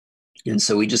 And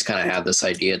so we just kind of had this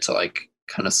idea to like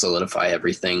kind of solidify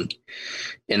everything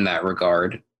in that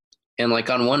regard. And like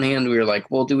on one hand, we were like,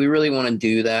 well, do we really want to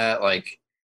do that? Like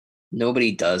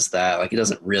nobody does that. Like it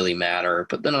doesn't really matter.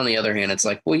 But then on the other hand, it's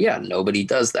like, well, yeah, nobody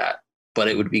does that, but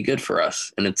it would be good for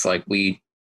us. And it's like we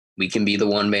can be the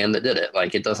one band that did it.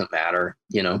 Like it doesn't matter,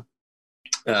 you know.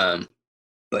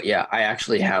 But yeah, I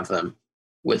actually have them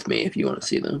with me if you want to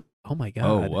see them. Oh my god!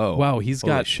 Oh whoa! Wow, he's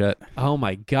Holy got shit. Oh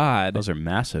my god, Those are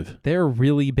massive. they're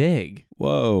really big.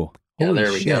 Whoa! Yeah, Holy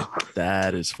there we shit. go.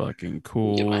 That is fucking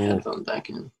cool. Get my headphones back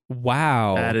in.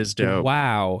 Wow, That is dope.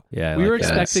 Wow. Yeah, I We like were that.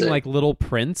 expecting Sick. like little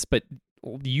prints, but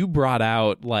you brought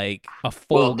out like a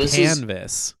full Well, this is-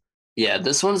 canvas. Yeah,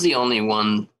 this one's the only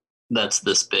one that's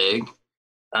this big.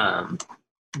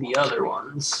 The other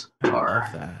ones are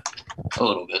that. a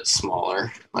little bit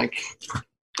smaller. Like,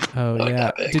 Oh like yeah.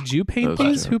 that big. Did you paint Those are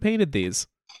these? dope. Who painted these?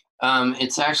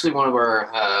 it's actually one of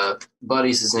our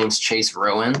buddies. His name's Chase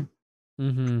Rowan.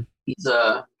 Mm-hmm.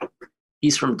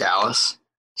 He's from Dallas,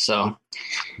 so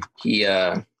he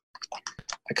I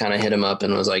kind of hit him up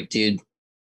and was like, dude,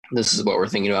 this is what we're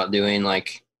thinking about doing.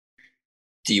 Like,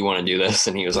 do you want to do this?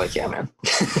 And he was like, yeah, man.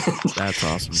 That's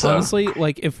awesome. So- Honestly,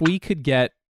 like if we could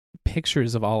get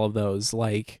pictures of all of those,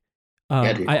 like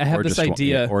Yeah, dude. I have Or this just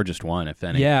idea. or just one, if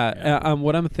any. Yeah,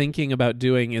 what I'm thinking about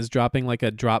doing is dropping like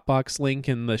a Dropbox link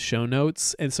in the show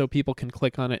notes, and so people can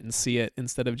click on it and see it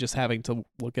instead of just having to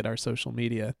look at our social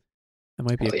media. That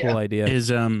might be Hell a cool yeah. idea. Is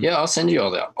Yeah, I'll send you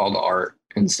all the art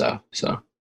and stuff. So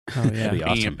Oh yeah. That'd be bringing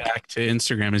awesome. it back to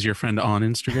Instagram? Is your friend on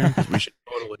Instagram? 'Cause we should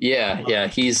totally yeah,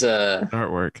 he's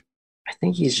artwork. I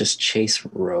think he's just Chase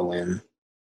Rowan,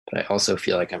 but I also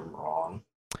feel like I'm wrong.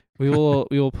 We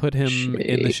will put him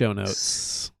in the Chase. show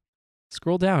notes.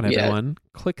 Scroll down, Yeah. everyone.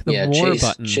 Click the Yeah, more Chase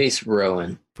button Chase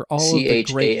Rowan. for all of the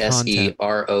great content.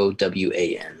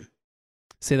 CHASEROWAN.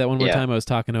 Say that one more Yeah. time. I was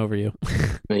talking over you.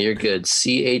 No, you're good.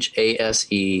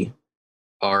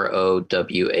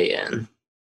 CHASEROWAN.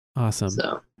 Awesome.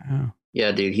 So Oh.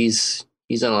 yeah, dude, he's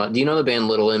done a lot. Do you know the band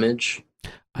Little Image?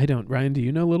 I don't. Ryan, do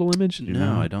you know Little Image?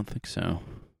 No, I don't think so.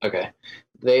 Okay,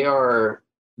 they're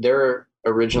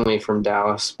originally from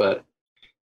Dallas, but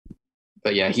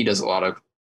yeah, he does a lot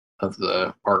of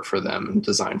the art for them and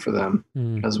design for them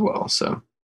Hmm, as well. So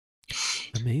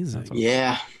amazing.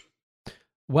 yeah,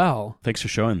 Well, Thanks for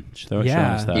showing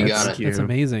Yeah. us that. You got it. that's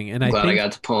amazing. And I'm I glad think I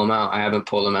got to pull him out. I haven't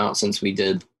pulled him out since we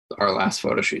did our last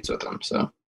photo shoots with him.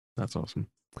 So That's awesome.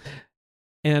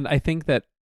 And I think that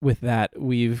with that,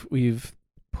 we've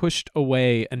pushed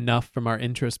away enough from our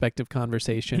introspective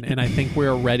conversation, and I think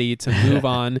we're ready to move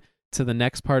on to the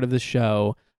next part of the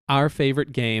show, our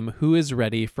favorite game. Who is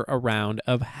ready for a round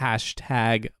of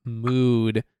hashtag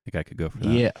mood? I think I could go for that.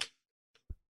 Yeah.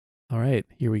 All right,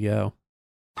 here we go.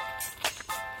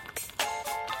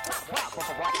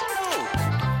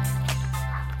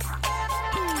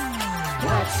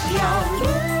 What's your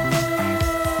mood?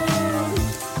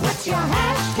 What's your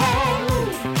hashtag?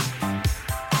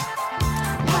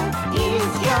 What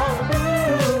is your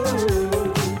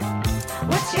mood?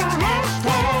 What's your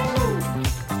hashtag?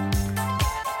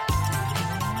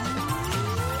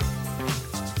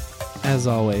 As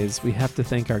always, we have to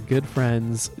thank our good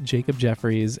friends Jacob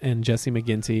Jeffries and Jesse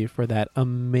McGinty for that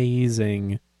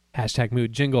amazing hashtag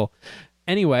mood jingle.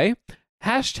 Anyway,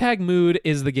 hashtag mood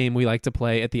is the game we like to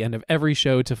play at the end of every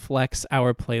show to flex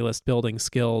our playlist building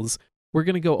skills. We're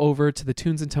going to go over to the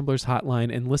Tunes and Tumblers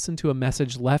hotline and listen to a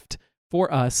message left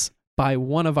for us by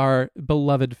one of our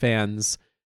beloved fans.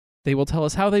 They will tell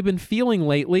us how they've been feeling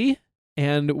lately,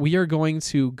 and we are going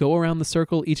to go around the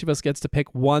circle. Each of us gets to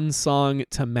pick one song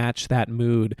to match that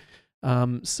mood.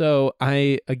 So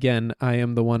I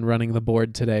am the one running the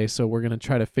board today, so we're going to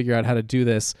try to figure out how to do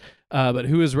this. But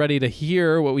who is ready to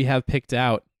hear what we have picked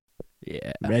out?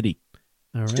 Yeah. Ready.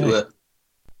 All let's right. do it.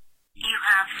 You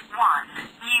have one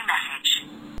new message.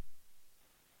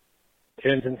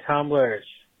 Tunes and Tumblers.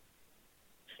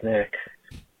 It's Nick.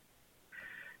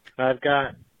 I've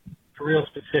got a real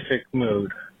specific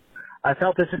mood. I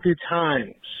felt this a few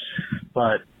times,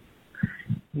 but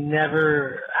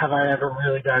never have I ever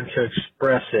really gotten to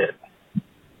express it.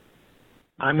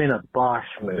 I'm in a Bosch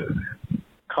mood.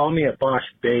 Call me a Bosch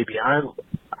baby.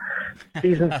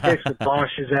 Season 6 of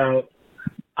Bosch is out.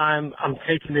 I'm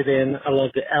taking it in. I love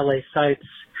the LA sites.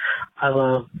 I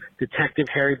love Detective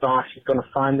Harry Bosch. He's going to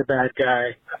find the bad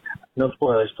guy. No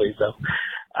spoilers, please, though.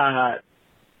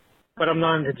 But I'm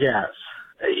not into jazz.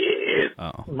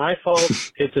 My fault.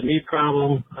 It's a me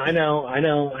problem. I know. I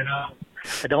don't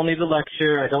need a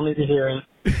lecture. I don't need to hear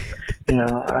it.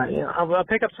 I'll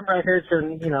pick up some records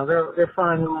and they're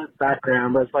fine in the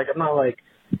background, but it's like I'm not like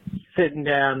sitting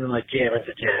down and like jamming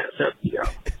to jazz. So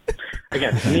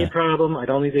again, it's me a problem. I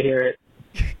don't need to hear it,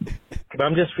 but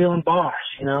I'm just feeling Bosch.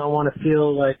 I want to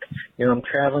feel like I'm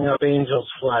traveling up Angel's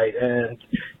Flight and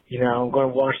I'm going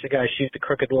to watch the guy shoot the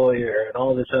crooked lawyer and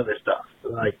all this other stuff.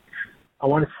 Like I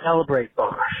want to celebrate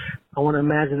Bosch. I want to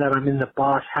imagine that I'm in the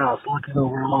Bosch house looking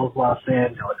over all of Los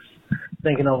Angeles,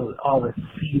 thinking of all the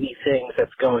seedy things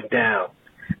that's going down,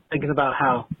 thinking about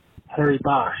how Harry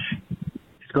Bosch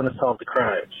is going to solve the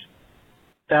crimes.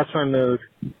 That's my mood.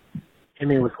 Hit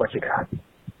me with what you got.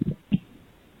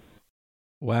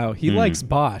 Wow, he likes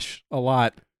Bosch a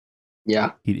lot.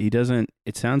 Yeah. He doesn't,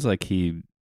 it sounds like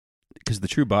because the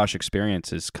true Bosch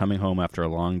experience is coming home after a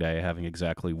long day, having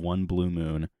exactly one blue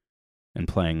moon, and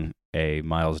playing a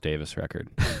Miles Davis record.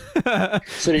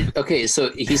 So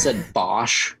he said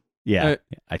Bosch. Yeah,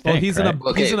 I think. Well, he's right?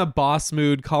 he's in a boss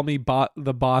mood. Call me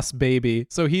the boss baby.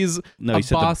 So he's he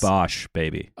said the Bosch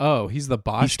baby. Oh, he's the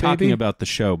Bosch He's talking about the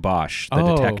show Bosch, the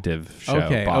detective show.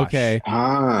 Bosch. Okay.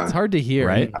 It's hard to hear,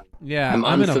 right? Yeah, I'm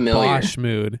in a unfamiliar. Bosch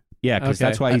mood. Yeah, because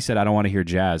that's why he said I don't want to hear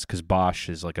jazz, because Bosch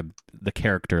is like the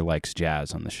character likes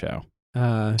jazz on the show.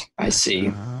 I see.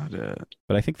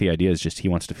 But I think the idea is just he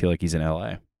wants to feel like he's in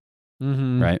LA,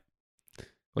 mm-hmm. right?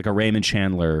 Like a Raymond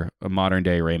Chandler, a modern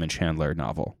day Raymond Chandler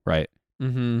novel, right?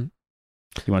 Mm-hmm.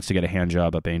 He wants to get a hand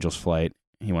job up Angel's Flight.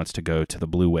 He wants to go to the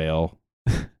Blue Whale.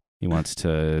 He wants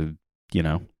to,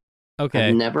 Okay.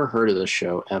 I've never heard of this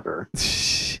show ever.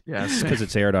 Yes, because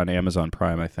it's aired on Amazon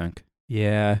Prime, I think.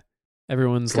 Yeah.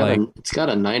 Everyone's it's got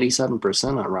a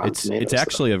 97% on Rotten Tomatoes. It's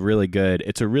actually a really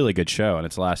good show, and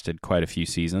it's lasted quite a few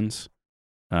seasons.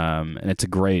 And it's a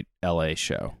great LA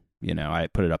show. I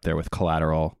put it up there with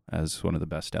Collateral as one of the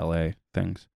best LA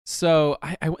things. So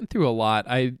I went through a lot.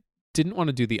 I didn't want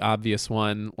to do the obvious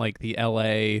one, like the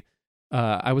LA.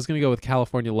 I was going to go with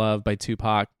California Love by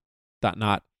Tupac.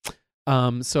 Not.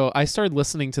 So I started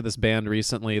listening to this band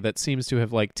recently that seems to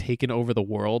have like taken over the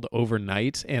world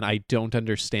overnight, and I don't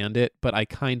understand it, but I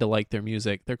kind of like their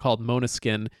music. They're called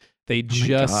Måneskin. They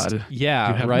God.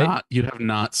 Right? You have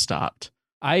not stopped.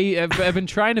 I've been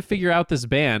trying to figure out this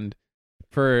band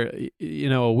for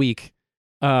a week.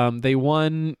 They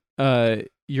won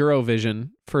Eurovision,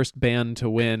 first band to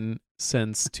win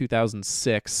since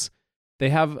 2006. They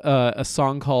have a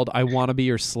song called "I Wanna Be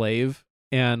Your Slave,"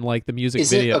 and like the music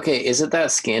video. Is it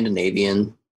that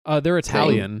Scandinavian? They're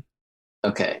Italian. Thing?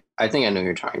 Okay, I think I know who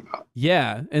you're talking about.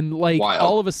 Yeah, and like Wild.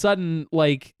 all of a sudden,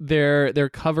 like their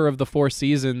cover of the Four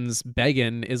Seasons,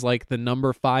 "Beggin'," is like the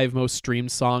number 5 most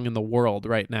streamed song in the world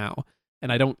right now,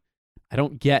 and I don't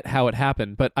get how it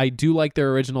happened, but I do like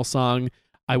their original song,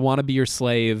 "I Want to Be Your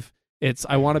Slave." It's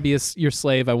 "I want to be your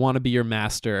slave, I want to be your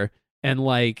master," and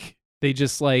like they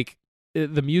just like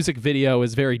the music video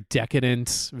is very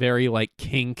decadent, very like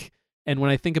kink, and when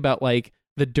I think about like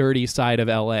the dirty side of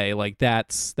LA, like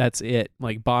that's it.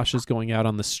 Like Bosch is going out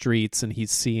on the streets and he's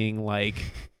seeing like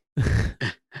I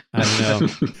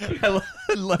don't know.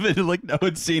 I love it. Like no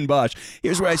one's seen Bosch.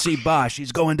 Here's where I see Bosch.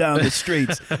 He's going down the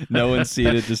streets. No one's seen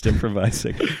it, just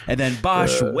improvising. And then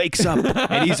Bosch wakes up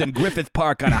and he's in Griffith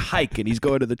Park on a hike and he's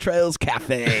going to the Trails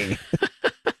Cafe.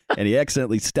 And he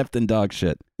accidentally stepped in dog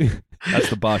shit. That's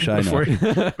the Bosch I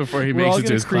know. Before he We're makes all it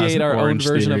to his create our own Orange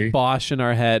version Theory. of Bosch in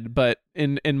our head, but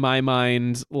in my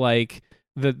mind, like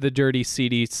the dirty,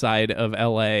 seedy side of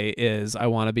LA is "I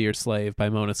Want to Be Your Slave" by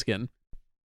Måneskin.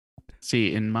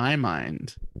 See, in my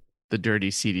mind, the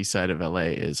dirty, seedy side of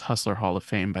LA is Hustler Hall of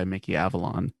Fame by Mickey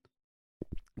Avalon.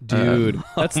 Dude,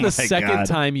 that's oh the my second God.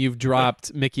 time you've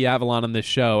dropped Mickey Avalon on this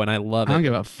show, and I love I don't it.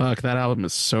 give a fuck. That album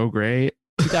is so great.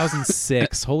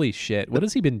 2006. Holy shit. What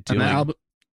has he been doing? And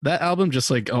that album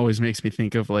just like always makes me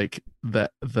think of like the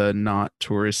not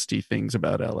touristy things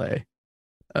about LA.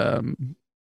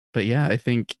 But yeah, I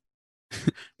think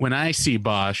when I see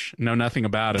Bosch, know nothing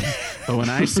about him, but when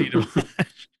I see Bosch,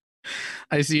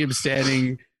 I see him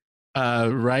standing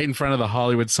right in front of the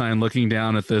Hollywood sign, looking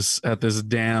down at this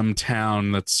damn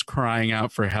town that's crying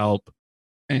out for help.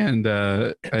 And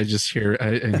I just hear,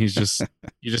 and you just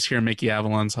hear Mickey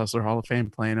Avalon's Hustler Hall of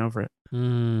Fame playing over it.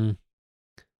 All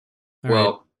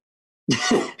Well,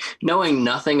 knowing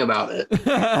nothing about it,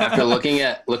 after looking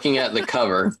at the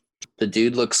cover, the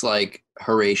dude looks like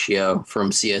Horatio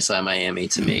from CSI Miami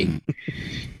to me.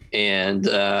 And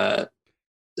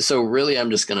so really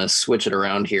I'm just going to switch it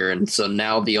around here. And so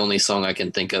now the only song I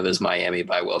can think of is Miami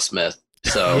by Will Smith.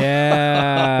 So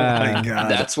yeah. Oh my God.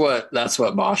 that's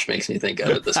what Bosch makes me think of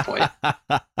at this point.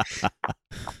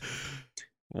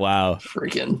 Wow.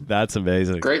 Freaking That's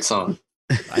amazing. great song.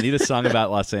 I need a song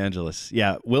about Los Angeles.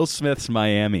 Yeah, Will Smith's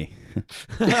Miami.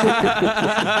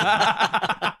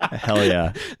 Hell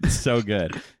yeah, it's so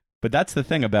good. But that's the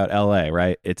thing about LA,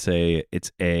 right? It's a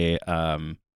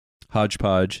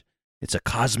hodgepodge. It's a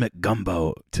cosmic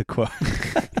gumbo, to quote.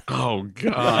 Oh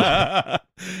God.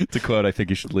 To quote, I think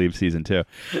you should leave season 2.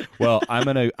 Well, I'm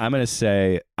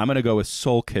gonna go with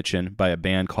Soul Kitchen by a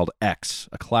band called X,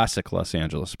 a classic Los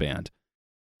Angeles band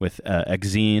with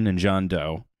Exene and John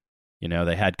Doe. You know,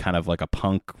 they had kind of like a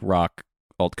punk rock,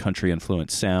 alt country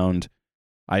influenced sound.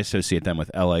 I associate them with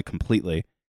LA completely,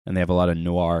 and they have a lot of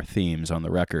noir themes on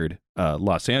the record.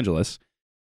 Los Angeles,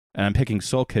 and I'm picking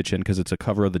Soul Kitchen because it's a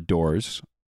cover of The Doors.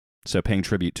 So paying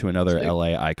tribute to another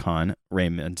LA icon, Ray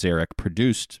Manzarek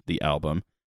produced the album,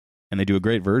 and they do a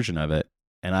great version of it.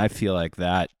 And I feel like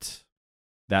that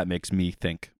makes me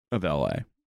think of LA.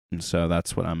 And so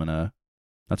that's what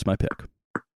that's my pick.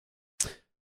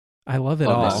 I love it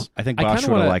all. I think Bosch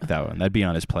would have liked that one. That'd be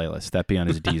on his playlist. That'd be on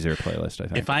his Deezer playlist, I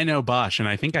think. If I know Bosch, and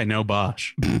I think I know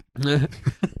Bosch.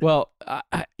 Well,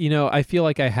 I feel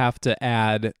like I have to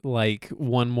add like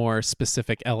one more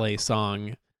specific LA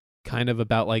song, kind of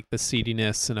about like the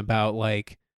seediness and about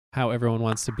like how everyone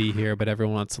wants to be here, but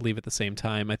everyone wants to leave at the same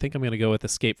time. I think I'm going to go with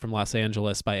Escape from Los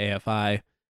Angeles by AFI.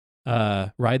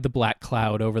 Ride the black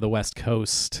cloud over the West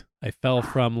Coast. I fell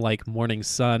from like morning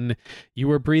sun. You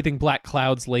were breathing black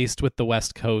clouds laced with the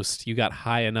West Coast. You got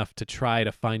high enough to try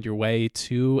to find your way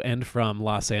to and from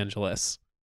Los Angeles.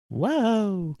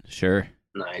 Whoa. Sure.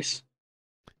 Nice.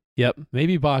 Yep.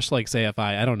 Maybe Bosch likes AFI.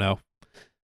 I don't know.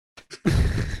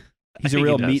 He's a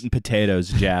real meat and potatoes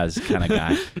jazz kind of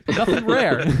guy. Nothing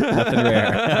rare. Nothing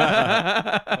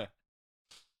rare.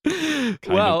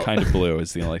 Kind of blue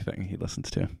is the only thing he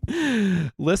listens to.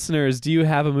 Listeners, do you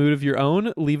have a mood of your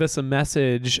own? Leave us a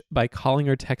message by calling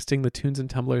or texting the Tunes and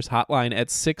Tumblers hotline at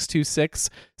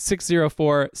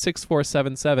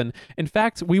 626-604-6477. In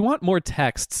fact, we want more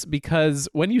texts because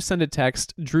when you send a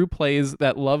text, Drew plays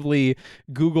that lovely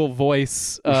Google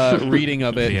Voice reading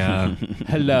of it. Yeah.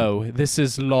 Hello, this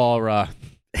is Laura.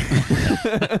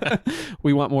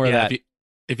 We want more of that.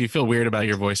 If you feel weird about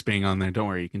your voice being on there, don't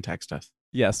worry, you can text us.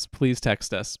 Yes, please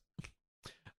text us.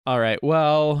 All right.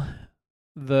 Well,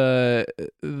 the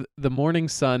morning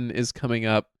sun is coming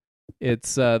up.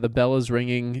 It's the bell is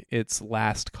ringing. It's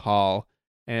last call,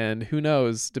 and who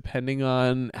knows? Depending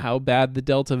on how bad the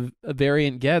Delta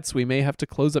variant gets, we may have to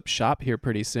close up shop here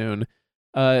pretty soon.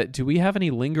 Do we have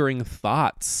any lingering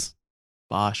thoughts?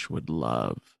 Bosch would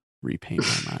love Repaint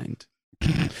My Mind.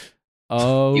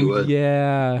 Oh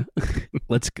yeah.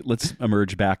 Let's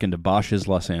emerge back into Bosch's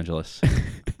Los Angeles.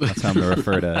 That's how I'm gonna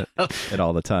refer to it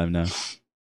all the time now.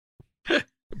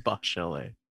 Bosch LA.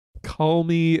 Call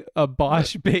me a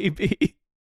Bosch baby.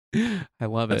 I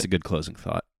love it. That's a good closing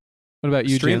thought. What about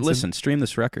you, Jansen? Stream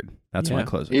this record. That's my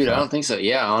closing Dude, thought. I don't think so.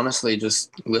 Yeah, honestly,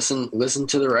 just listen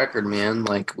to the record, man.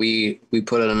 Like we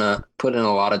put in a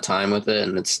lot of time with it,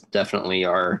 and it's definitely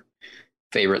our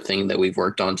favorite thing that we've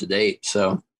worked on to date.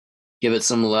 So give it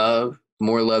some love. The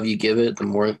more love you give it, the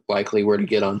more likely we're to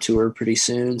get on tour pretty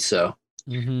soon. So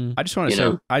I just want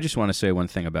to say one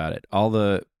thing about it. All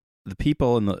the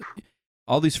people and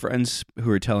all these friends who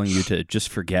are telling you to just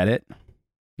forget it.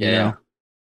 You know,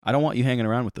 I don't want you hanging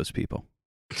around with those people.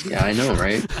 Yeah, I know,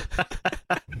 right?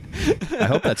 I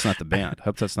hope that's not the band. I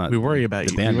hope that's not. We worry about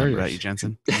the you. band We worry members. about you,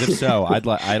 Jensen. If so, I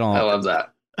love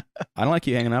that. I don't like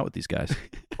you hanging out with these guys.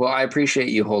 Well, I appreciate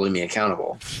you holding me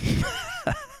accountable.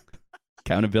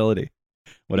 Accountability,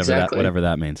 whatever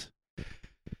that means.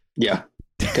 Yeah,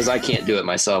 because I can't do it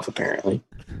myself. Apparently,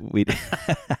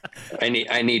 I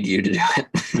need you to do it.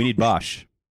 We need Bosch.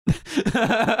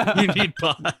 You need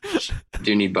Bosch.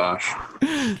 Do need Bosch.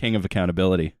 King of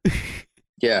accountability.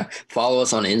 Yeah, follow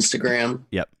us on Instagram.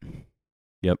 Yep.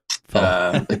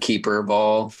 The Keeper of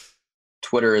All,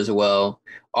 Twitter as well.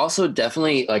 Also,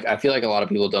 definitely, like I feel like a lot of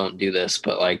people don't do this,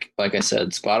 but like I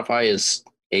said, Spotify is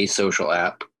a social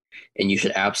app, and you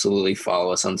should absolutely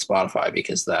follow us on Spotify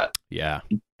because that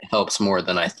helps more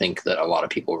than I think that a lot of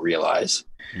people realize.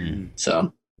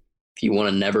 So, if you want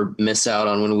to never miss out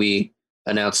on when we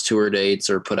announce tour dates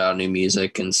or put out new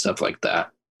music and stuff like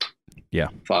that,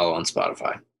 follow on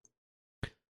Spotify.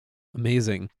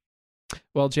 Amazing.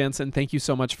 Well, Jansen, thank you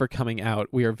so much for coming out.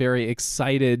 We are very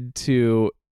excited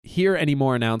to hear any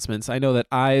more announcements. I know that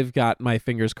I've got my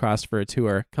fingers crossed for a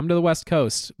tour. Come to the West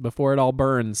Coast before it all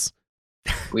burns.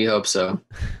 We hope so.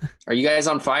 Are you guys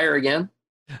on fire again?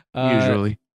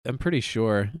 Usually. I'm pretty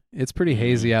sure. It's pretty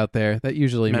hazy out there. That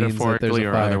usually means that there's a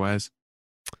or fire. otherwise.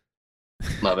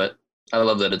 Love it. I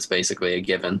love that it's basically a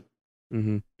given.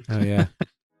 Mm-hmm. Oh, yeah.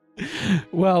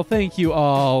 Well, thank you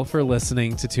all for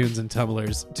listening to Tunes and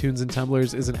Tumblers. Tunes and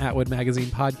Tumblers is an Atwood Magazine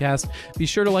podcast. Be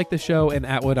sure to like the show and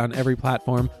Atwood on every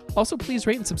platform. Also, please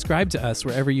rate and subscribe to us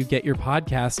wherever you get your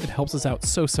podcasts. It helps us out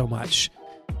so much.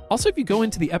 Also, if you go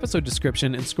into the episode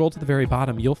description and scroll to the very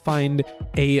bottom, you'll find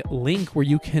a link where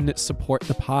you can support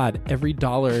the pod. Every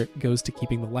 $1 goes to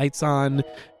keeping the lights on,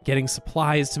 getting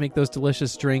supplies to make those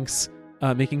delicious drinks,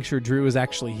 making sure Drew is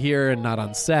actually here and not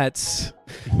on set.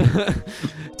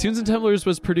 Tunes and Tumblers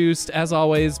was produced, as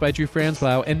always, by Drew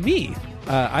Franzblau and me.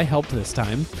 I helped this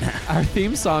time. Our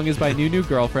theme song is by New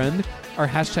Girlfriend. Our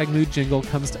hashtag mood jingle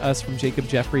comes to us from Jacob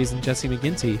Jeffries and Jesse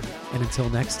McGinty. And until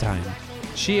next time,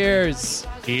 cheers.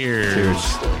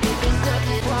 Cheers.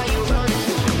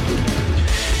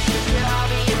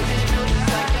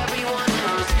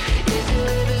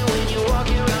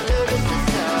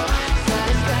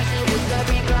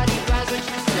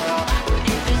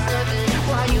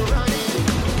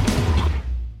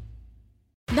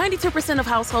 % of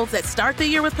households that start the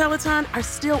year with Peloton are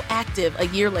still active a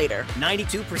year later.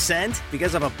 92%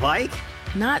 because of a bike?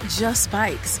 Not just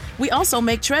bikes. We also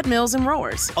make treadmills and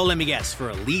rowers. Oh, let me guess, for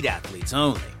elite athletes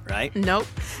only, right? Nope.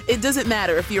 It doesn't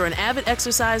matter if you're an avid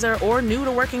exerciser or new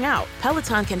to working out.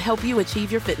 Peloton can help you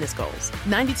achieve your fitness goals.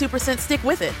 92% stick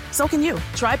with it. So can you.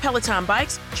 Try Peloton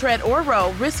bikes, tread or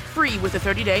row risk-free with a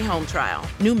 30-day home trial.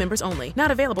 New members only.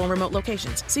 Not available in remote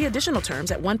locations. See additional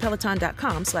terms at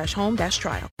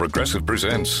onepeloton.com/home-trial. Progressive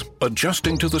presents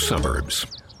Adjusting to the Suburbs.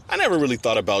 I never really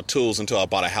thought about tools until I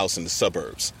bought a house in the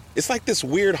suburbs. It's like this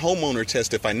weird homeowner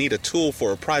test if I need a tool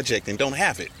for a project and don't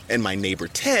have it. And my neighbor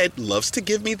Ted loves to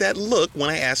give me that look when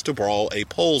I ask to borrow a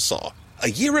pole saw. A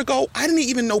year ago, I didn't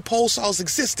even know pole saws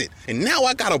existed. And now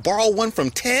I gotta borrow one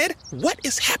from Ted? What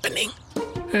is happening?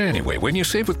 Anyway, when you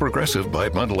save with Progressive by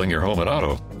bundling your home and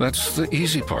auto, that's the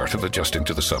easy part of adjusting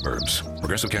to the suburbs.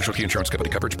 Progressive Casualty Insurance Company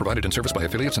coverage provided and serviced by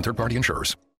affiliates and third-party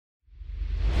insurers.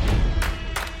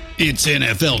 It's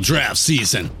NFL draft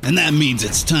season, and that means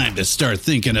it's time to start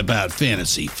thinking about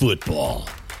fantasy football.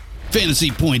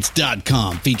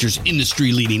 FantasyPoints.com features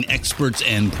industry-leading experts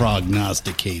and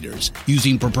prognosticators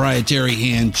using proprietary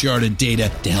hand-charted data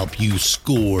to help you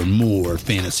score more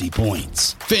fantasy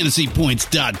points.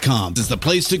 FantasyPoints.com is the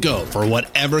place to go for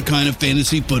whatever kind of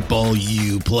fantasy football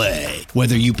you play.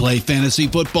 Whether you play fantasy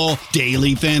football,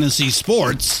 daily fantasy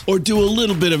sports, or do a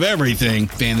little bit of everything,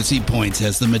 Fantasy Points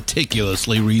has the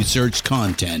meticulously researched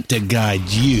content to guide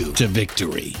you to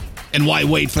victory. And why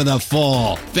wait for the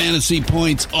fall? Fantasy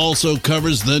Points also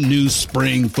covers the new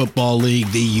spring football league,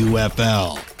 the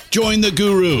UFL. Join the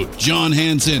guru, John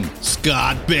Hansen,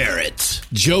 Scott Barrett,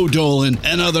 Joe Dolan,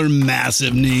 and other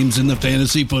massive names in the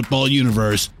fantasy football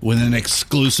universe with an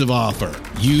exclusive offer.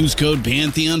 Use code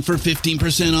Pantheon for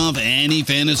 15% off any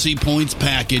Fantasy Points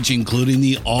package, including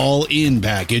the all-in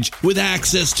package, with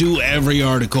access to every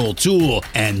article, tool,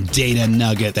 and data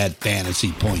nugget that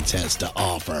Fantasy Points has to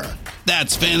offer.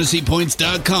 That's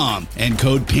FantasyPoints.com and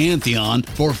code Pantheon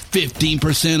for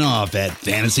 15% off at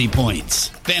Fantasy Points.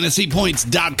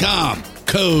 FantasyPoints.com,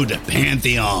 code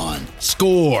Pantheon.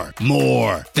 Score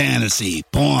more fantasy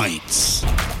points.